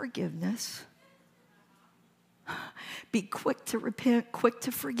walk in forgiveness. Be quick to repent, quick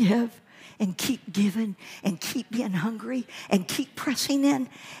to forgive, and keep giving, and keep being hungry, and keep pressing in.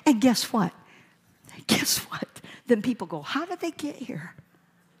 And guess what? Then people go, how did they get here?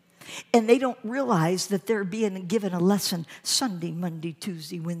 And they don't realize that they're being given a lesson Sunday, Monday,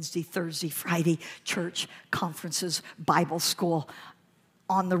 Tuesday, Wednesday, Thursday, Friday, church, conferences, Bible school,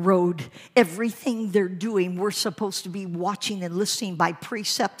 on the road. Everything they're doing, we're supposed to be watching and listening by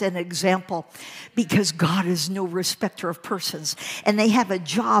precept and example, because God is no respecter of persons. And they have a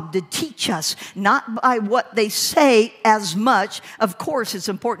job to teach us, not by what they say as much. Of course, it's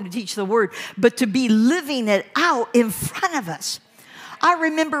important to teach the word, but to be living it out in front of us. I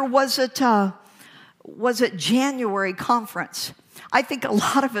remember, was it January conference? I think a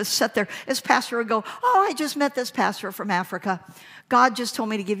lot of us sat there. This pastor would go, oh, I just met this pastor from Africa. God just told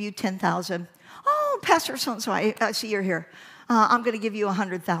me to give you $10,000. Oh, Pastor so-and-so, I see you're here. I'm going to give you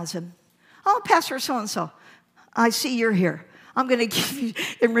 $100,000. Oh, Pastor so-and-so, I see you're here. I'm going to give you,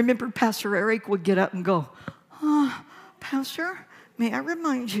 and remember Pastor Eric would get up and go, Pastor, may I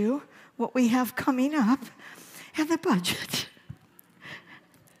remind you what we have coming up and the budget.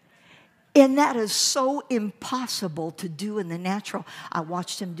 And that is so impossible to do in the natural. I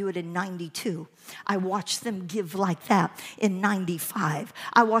watched them do it in 92. I watched them give like that in 95.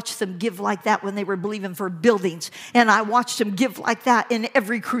 I watched them give like that when they were believing for buildings. And I watched them give like that in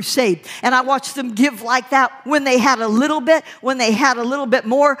every crusade. And I watched them give like that when they had a little bit, when they had a little bit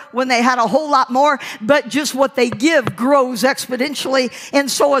more, when they had a whole lot more. But just what they give grows exponentially.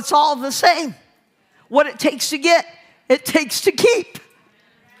 And so it's all the same. What it takes to get, it takes to keep.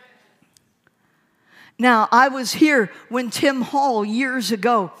 Now, I was here when Tim Hall years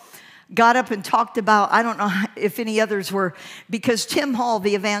ago got up and talked about, I don't know if any others were, because Tim Hall,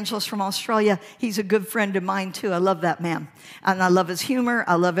 the evangelist from Australia, he's a good friend of mine too. I love that man. And I love his humor.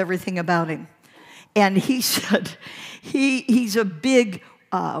 I love everything about him. And he said he's a big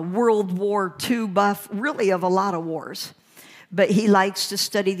World War II buff, really of a lot of wars. But he likes to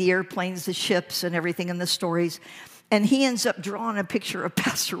study the airplanes, the ships, and everything in the stories. And he ends up drawing a picture of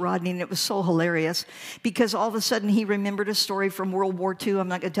Pastor Rodney, and it was so hilarious because all of a sudden he remembered a story from World War II. I'm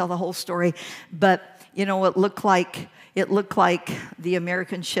not going to tell the whole story, but you know, it looked like the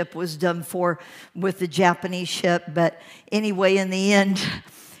American ship was done for with the Japanese ship. But anyway, in the end,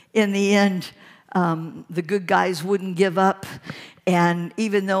 the good guys wouldn't give up, and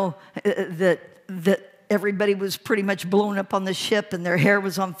even though that everybody was pretty much blown up on the ship and their hair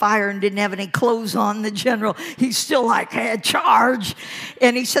was on fire and didn't have any clothes on, the general, he's still like, hey, charge.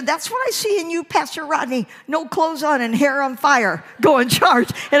 And he said, that's what I see in you, Pastor Rodney. No clothes on and hair on fire. Go and charge.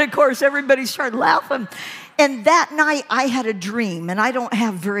 And of course, everybody started laughing. And that night, I had a dream, and I don't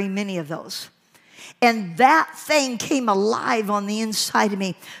have very many of those. And that thing came alive on the inside of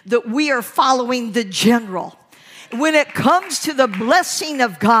me, that we are following the general. When it comes to the blessing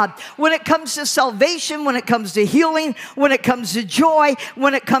of God, when it comes to salvation, when it comes to healing, when it comes to joy,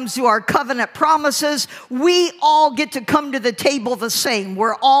 when it comes to our covenant promises, we all get to come to the table the same.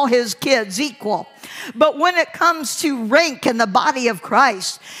 We're all his kids, equal. But when it comes to rank in the body of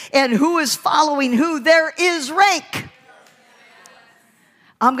Christ and who is following who, there is rank.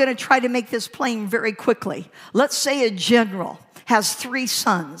 I'm going to try to make this plain very quickly. Let's say a general has 3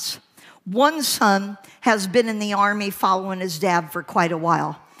 sons. One son has been in the army following his dad for quite a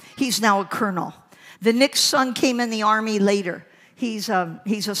while. He's now a colonel. The next son came in the army later. He's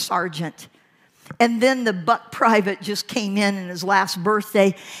a sergeant. And then the buck private just came in his last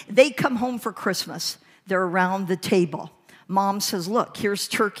birthday. They come home for Christmas. They're around the table. Mom says, look, here's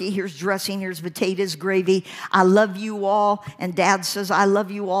turkey, here's dressing, here's potatoes, gravy. I love you all. And Dad says, I love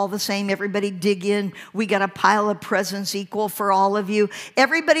you all the same. Everybody dig in. We got a pile of presents equal for all of you.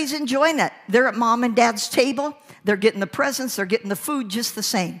 Everybody's enjoying it. They're at Mom and Dad's table. They're getting the presents. They're getting the food just the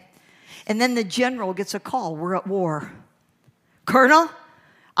same. And then the general gets a call. We're at war. Colonel,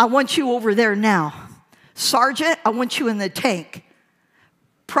 I want you over there now. Sergeant, I want you in the tank.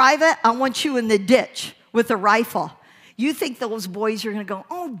 Private, I want you in the ditch with a rifle. You think those boys are going to go,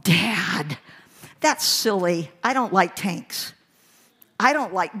 oh, Dad, that's silly. I don't like tanks. I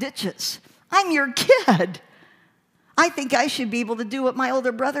don't like ditches. I'm your kid. I think I should be able to do what my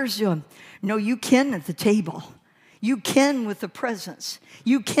older brother's doing. No, you can at the table. You can with the presents.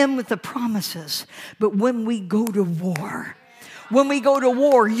 You can with the promises. But when we go to war,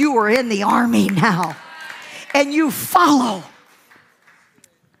 you are in the army now. And you follow.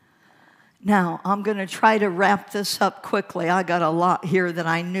 Now, I'm going to try to wrap this up quickly. I got a lot here that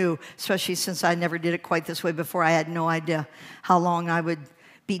I knew, especially since I never did it quite this way before. I had no idea how long I would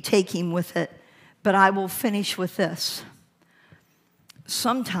be taking with it. But I will finish with this.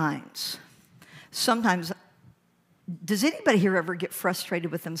 Sometimes, does anybody here ever get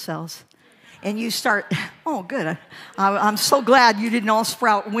frustrated with themselves? And you start, oh, good. I'm so glad you didn't all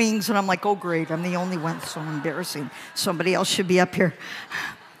sprout wings. And I'm like, oh, great. I'm the only one. So embarrassing. Somebody else should be up here.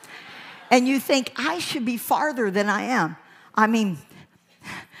 And you think, I should be farther than I am. I mean,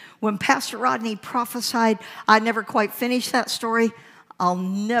 when Pastor Rodney prophesied, I never quite finished that story. I'll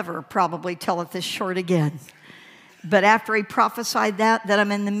never probably tell it this short again. But after he prophesied that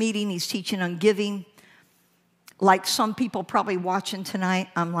I'm in the meeting, he's teaching on giving. Like some people probably watching tonight,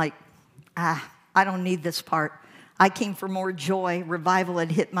 I'm like, I don't need this part. I came for more joy. Revival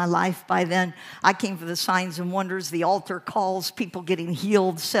had hit my life by then. I came for the signs and wonders, the altar calls, people getting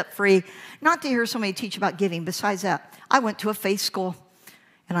healed, set free. Not to hear somebody teach about giving. Besides that, I went to a faith school,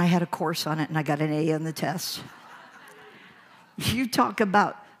 and I had a course on it, and I got an A in the test. You talk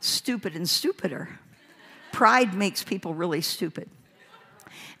about stupid and stupider. Pride makes people really stupid.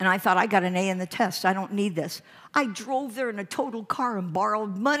 And I thought, I got an A in the test. I don't need this. I drove there in a total car and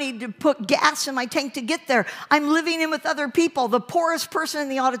borrowed money to put gas in my tank to get there. I'm living in with other people, the poorest person in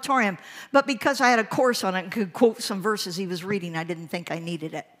the auditorium. But because I had a course on it and could quote some verses he was reading, I didn't think I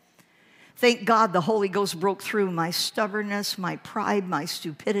needed it. Thank God the Holy Ghost broke through my stubbornness, my pride, my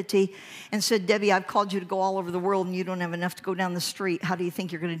stupidity, and said, Debbie, I've called you to go all over the world, and you don't have enough to go down the street. How do you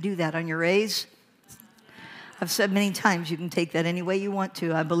think you're going to do that, on your A's? I've said many times, you can take that any way you want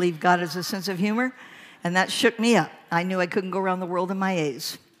to. I believe God has a sense of humor, and that shook me up. I knew I couldn't go around the world in my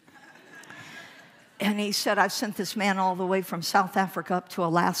A's. And he said, I've sent this man all the way from South Africa up to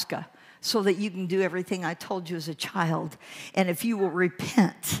Alaska so that you can do everything I told you as a child. And if you will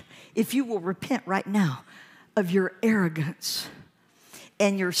repent right now of your arrogance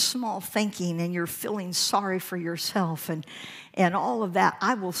and your small thinking and you're feeling sorry for yourself and all of that,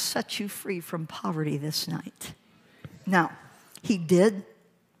 I will set you free from poverty this night. Now, he did.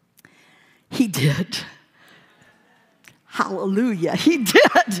 He did. Hallelujah, he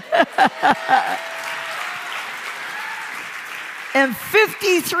did. And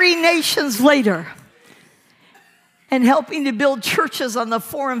 53 nations later, and helping to build churches on the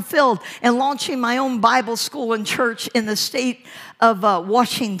foreign field and launching my own Bible school and church in the state of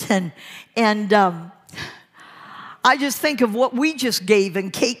Washington. And I just think of what we just gave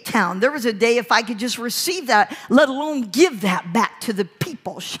in Cape Town. There was a day if I could just receive that, let alone give that back to the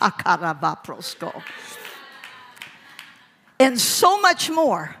people. Shakaravaprosko. And so much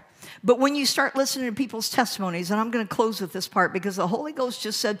more. But when you start listening to people's testimonies, and I'm going to close with this part because the Holy Ghost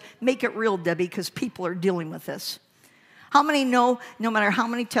just said, make it real, Debbie, because people are dealing with this. How many know, no matter how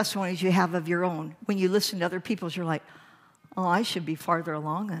many testimonies you have of your own, when you listen to other people's, you're like, oh, I should be farther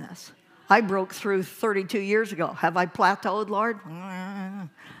along in this. I broke through 32 years ago. Have I plateaued, Lord?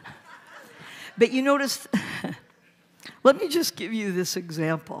 But you notice, let me just give you this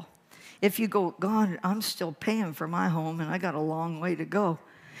example. If you go, God, I'm still paying for my home, and I got a long way to go.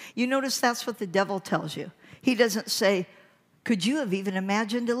 You notice that's what the devil tells you. He doesn't say, could you have even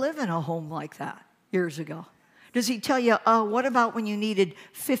imagined to live in a home like that years ago? Does he tell you, what about when you needed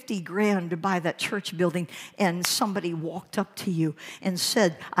 50 grand to buy that church building and somebody walked up to you and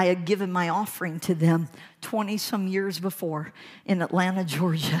said, I had given my offering to them 20-some years before in Atlanta,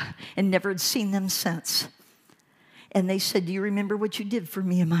 Georgia, and never had seen them since. And they said, do you remember what you did for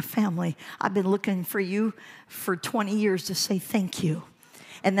me and my family? I've been looking for you for 20 years to say thank you.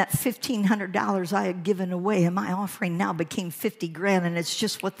 And that $1,500 I had given away in my offering now became 50 grand, and it's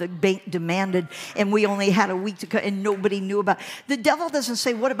just what the bank demanded, and we only had a week to go, and nobody knew about it. The devil doesn't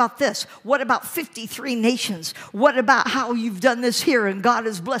say, what about this? What about 53 nations? What about how you've done this here, and God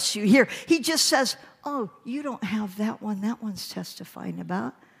has blessed you here? He just says, oh, you don't have that one. That one's testifying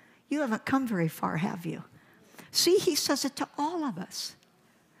about. You haven't come very far, have you? See, he says it to all of us.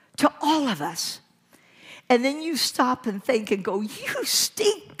 To all of us. And then you stop and think and go, you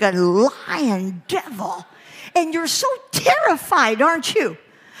stinking lying devil. And you're so terrified, aren't you,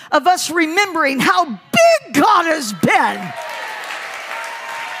 of us remembering how big God has been.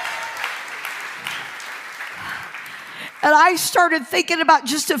 And I started thinking about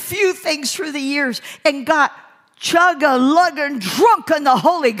just a few things through the years and got chug-a-lugging drunk in the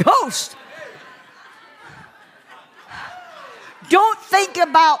Holy Ghost. Don't think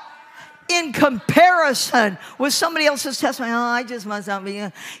about in comparison with somebody else's testimony. Oh, I just must not be.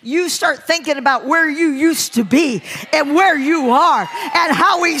 You start thinking about where you used to be and where you are and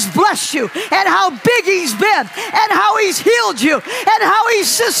how he's blessed you and how big he's been and how he's healed you and how he's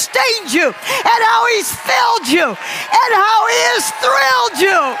sustained you and how he's filled you and how he has thrilled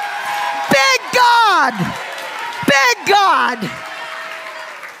you. Big God. Big God.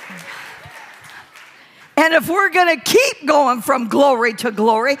 And if we're going to keep going from glory to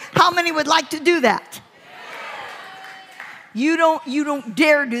glory, how many would like to do that? You don't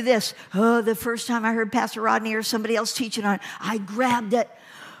dare do this. Oh, the first time I heard Pastor Rodney or somebody else teaching on it, I grabbed it.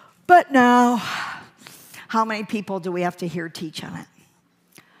 But now, how many people do we have to hear teach on it?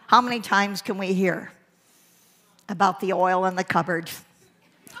 How many times can we hear about the oil in the cupboard?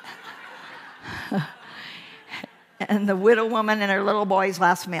 And the widow woman and her little boy's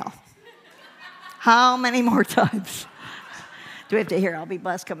last meal. How many more times do we have to hear, I'll be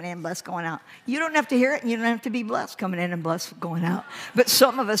blessed coming in, blessed going out? You don't have to hear it, and you don't have to be blessed coming in and blessed going out. But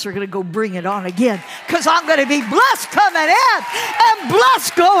some of us are going to go bring it on again, because I'm going to be blessed coming in and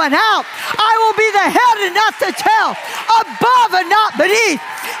blessed going out. I will be the head and not the tail, above and not beneath.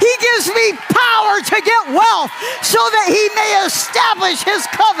 He gives me power to get wealth so that he may establish his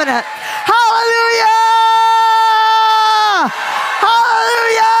covenant. Hallelujah!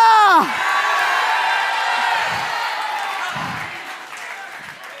 Hallelujah!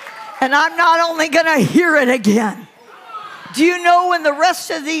 And I'm not only going to hear it again. Do you know when the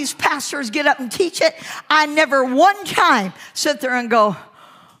rest of these pastors get up and teach it, I never one time sit there and go,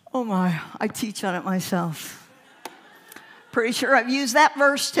 oh my, I teach on it myself. Pretty sure I've used that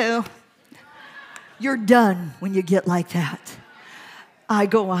verse too. You're done when you get like that. I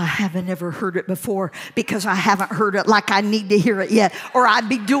go, I haven't ever heard it before because I haven't heard it like I need to hear it yet, or I'd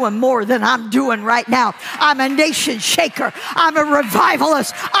be doing more than I'm doing right now. I'm a nation shaker. I'm a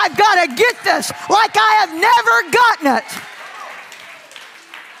revivalist. I've got to get this like I have never gotten it.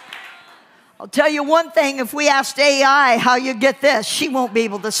 I'll tell you one thing, if we asked AI how you get this, she won't be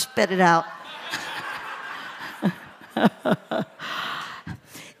able to spit it out.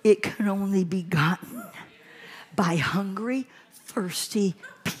 It can only be gotten by hungry, thirsty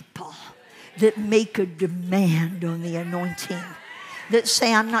people that make a demand on the anointing, that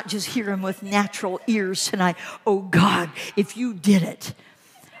say, I'm not just hearing with natural ears tonight. Oh God, if you did it.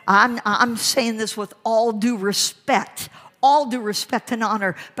 I'm saying this with all due respect and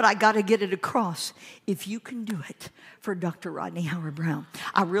honor, but I got to get it across. If you can do it for Dr. Rodney Howard-Browne,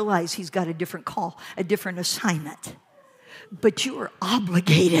 I realize he's got a different call, a different assignment, but you are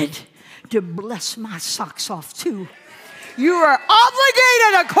obligated to bless my socks off too. You are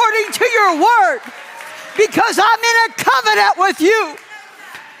obligated according to your word, because I'm in a covenant with you,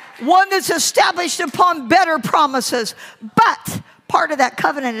 one that's established upon better promises. But part of that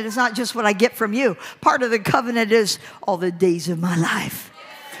covenant is not just what I get from you. Part of the covenant is all the days of my life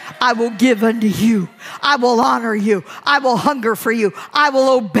I will give unto you. I will honor you. I will hunger for you. I will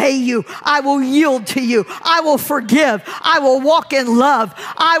obey you. I will yield to you. I will forgive. I will walk in love.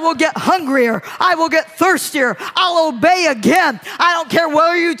 I will get hungrier. I will get thirstier. I'll obey again. I don't care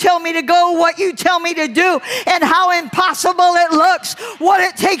where you tell me to go, what you tell me to do, and how impossible it looks. What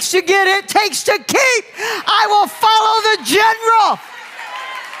it takes to get, it takes to keep. I will follow the general.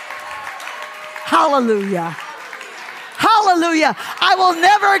 Hallelujah. Hallelujah. I will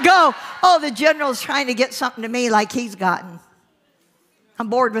never go, oh, the general's trying to get something to me like he's gotten. I'm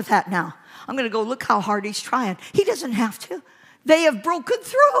bored with that now. I'm going to go, look how hard he's trying. He doesn't have to. They have broken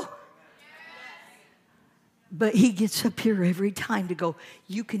through. But he gets up here every time to go,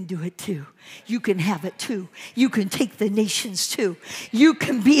 you can do it too. You can have it too. You can take the nations too. You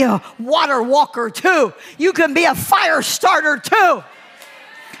can be a water walker too. You can be a fire starter too.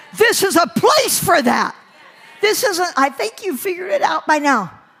 This is a place for that. This isn't, I think you figured it out by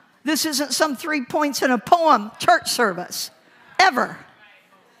now. This isn't some 3 points in a poem church service, ever.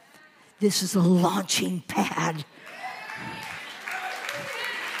 This is a launching pad.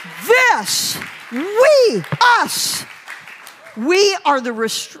 This, us, we are the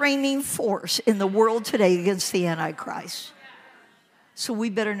restraining force in the world today against the Antichrist. So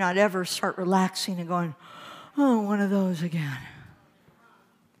we better not ever start relaxing and going, oh, one of those again.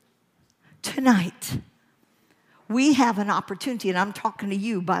 Tonight, we have an opportunity, and I'm talking to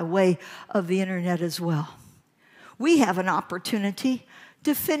you by way of the internet as well. We have an opportunity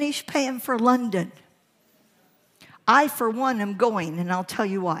to finish paying for London. I, for one, am going, and I'll tell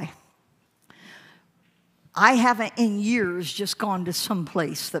you why. I haven't in years just gone to some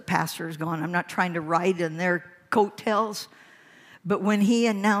place that pastor's gone. I'm not trying to ride in their coattails. But when he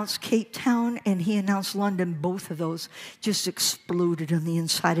announced Cape Town and he announced London, both of those just exploded on the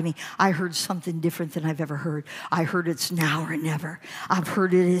inside of me. I heard something different than I've ever heard. I heard it's now or never. I've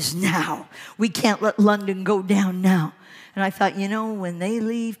heard it is now. We can't let London go down now. And I thought, you know, when they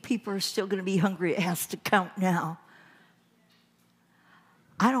leave, people are still going to be hungry. It has to count now.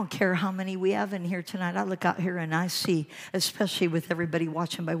 I don't care how many we have in here tonight. I look out here and I see, especially with everybody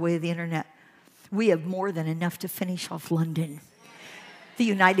watching by way of the internet, we have more than enough to finish off London. The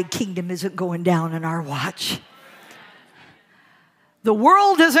United Kingdom isn't going down in our watch. The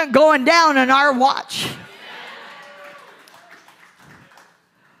world isn't going down in our watch.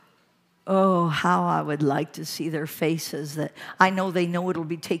 Oh, how I would like to see their faces. That I know they know it'll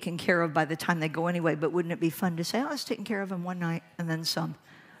be taken care of by the time they go anyway, but wouldn't it be fun to say, oh, I was taking care of them one night and then some.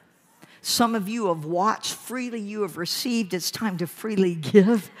 Some of you have watched freely, you have received. It's time to freely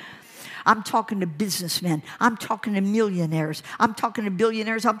give. I'm talking to businessmen. I'm talking to millionaires. I'm talking to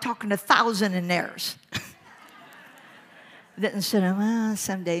billionaires. I'm talking to thousandaires. That instead of, well,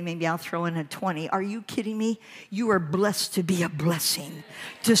 someday maybe I'll throw in a 20. Are you kidding me? You are blessed to be a blessing.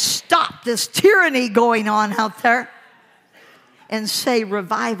 To stop this tyranny going on out there. And say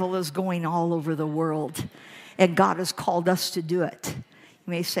revival is going all over the world. And God has called us to do it.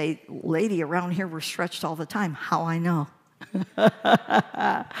 You may say, lady, around here we're stretched all the time. How I know.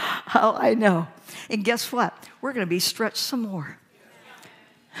 How I know. And guess what? We're going to be stretched some more.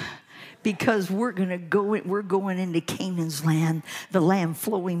 Because we're going into Canaan's land, the land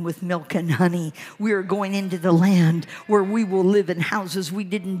flowing with milk and honey. We are going into the land where we will live in houses we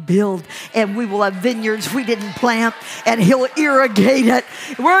didn't build, and we will have vineyards we didn't plant, and he'll irrigate it.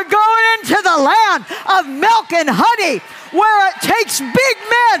 We're going into the land of milk and honey, where it takes big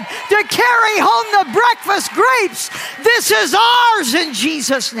men to carry home the breakfast grapes. This is ours in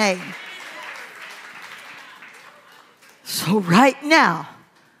Jesus' name. So right now,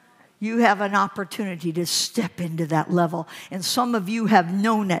 you have an opportunity to step into that level. And some of you have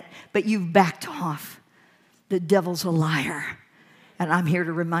known it, but you've backed off. The devil's a liar. And I'm here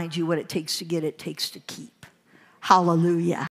to remind you what it takes to get, it takes to keep. Hallelujah.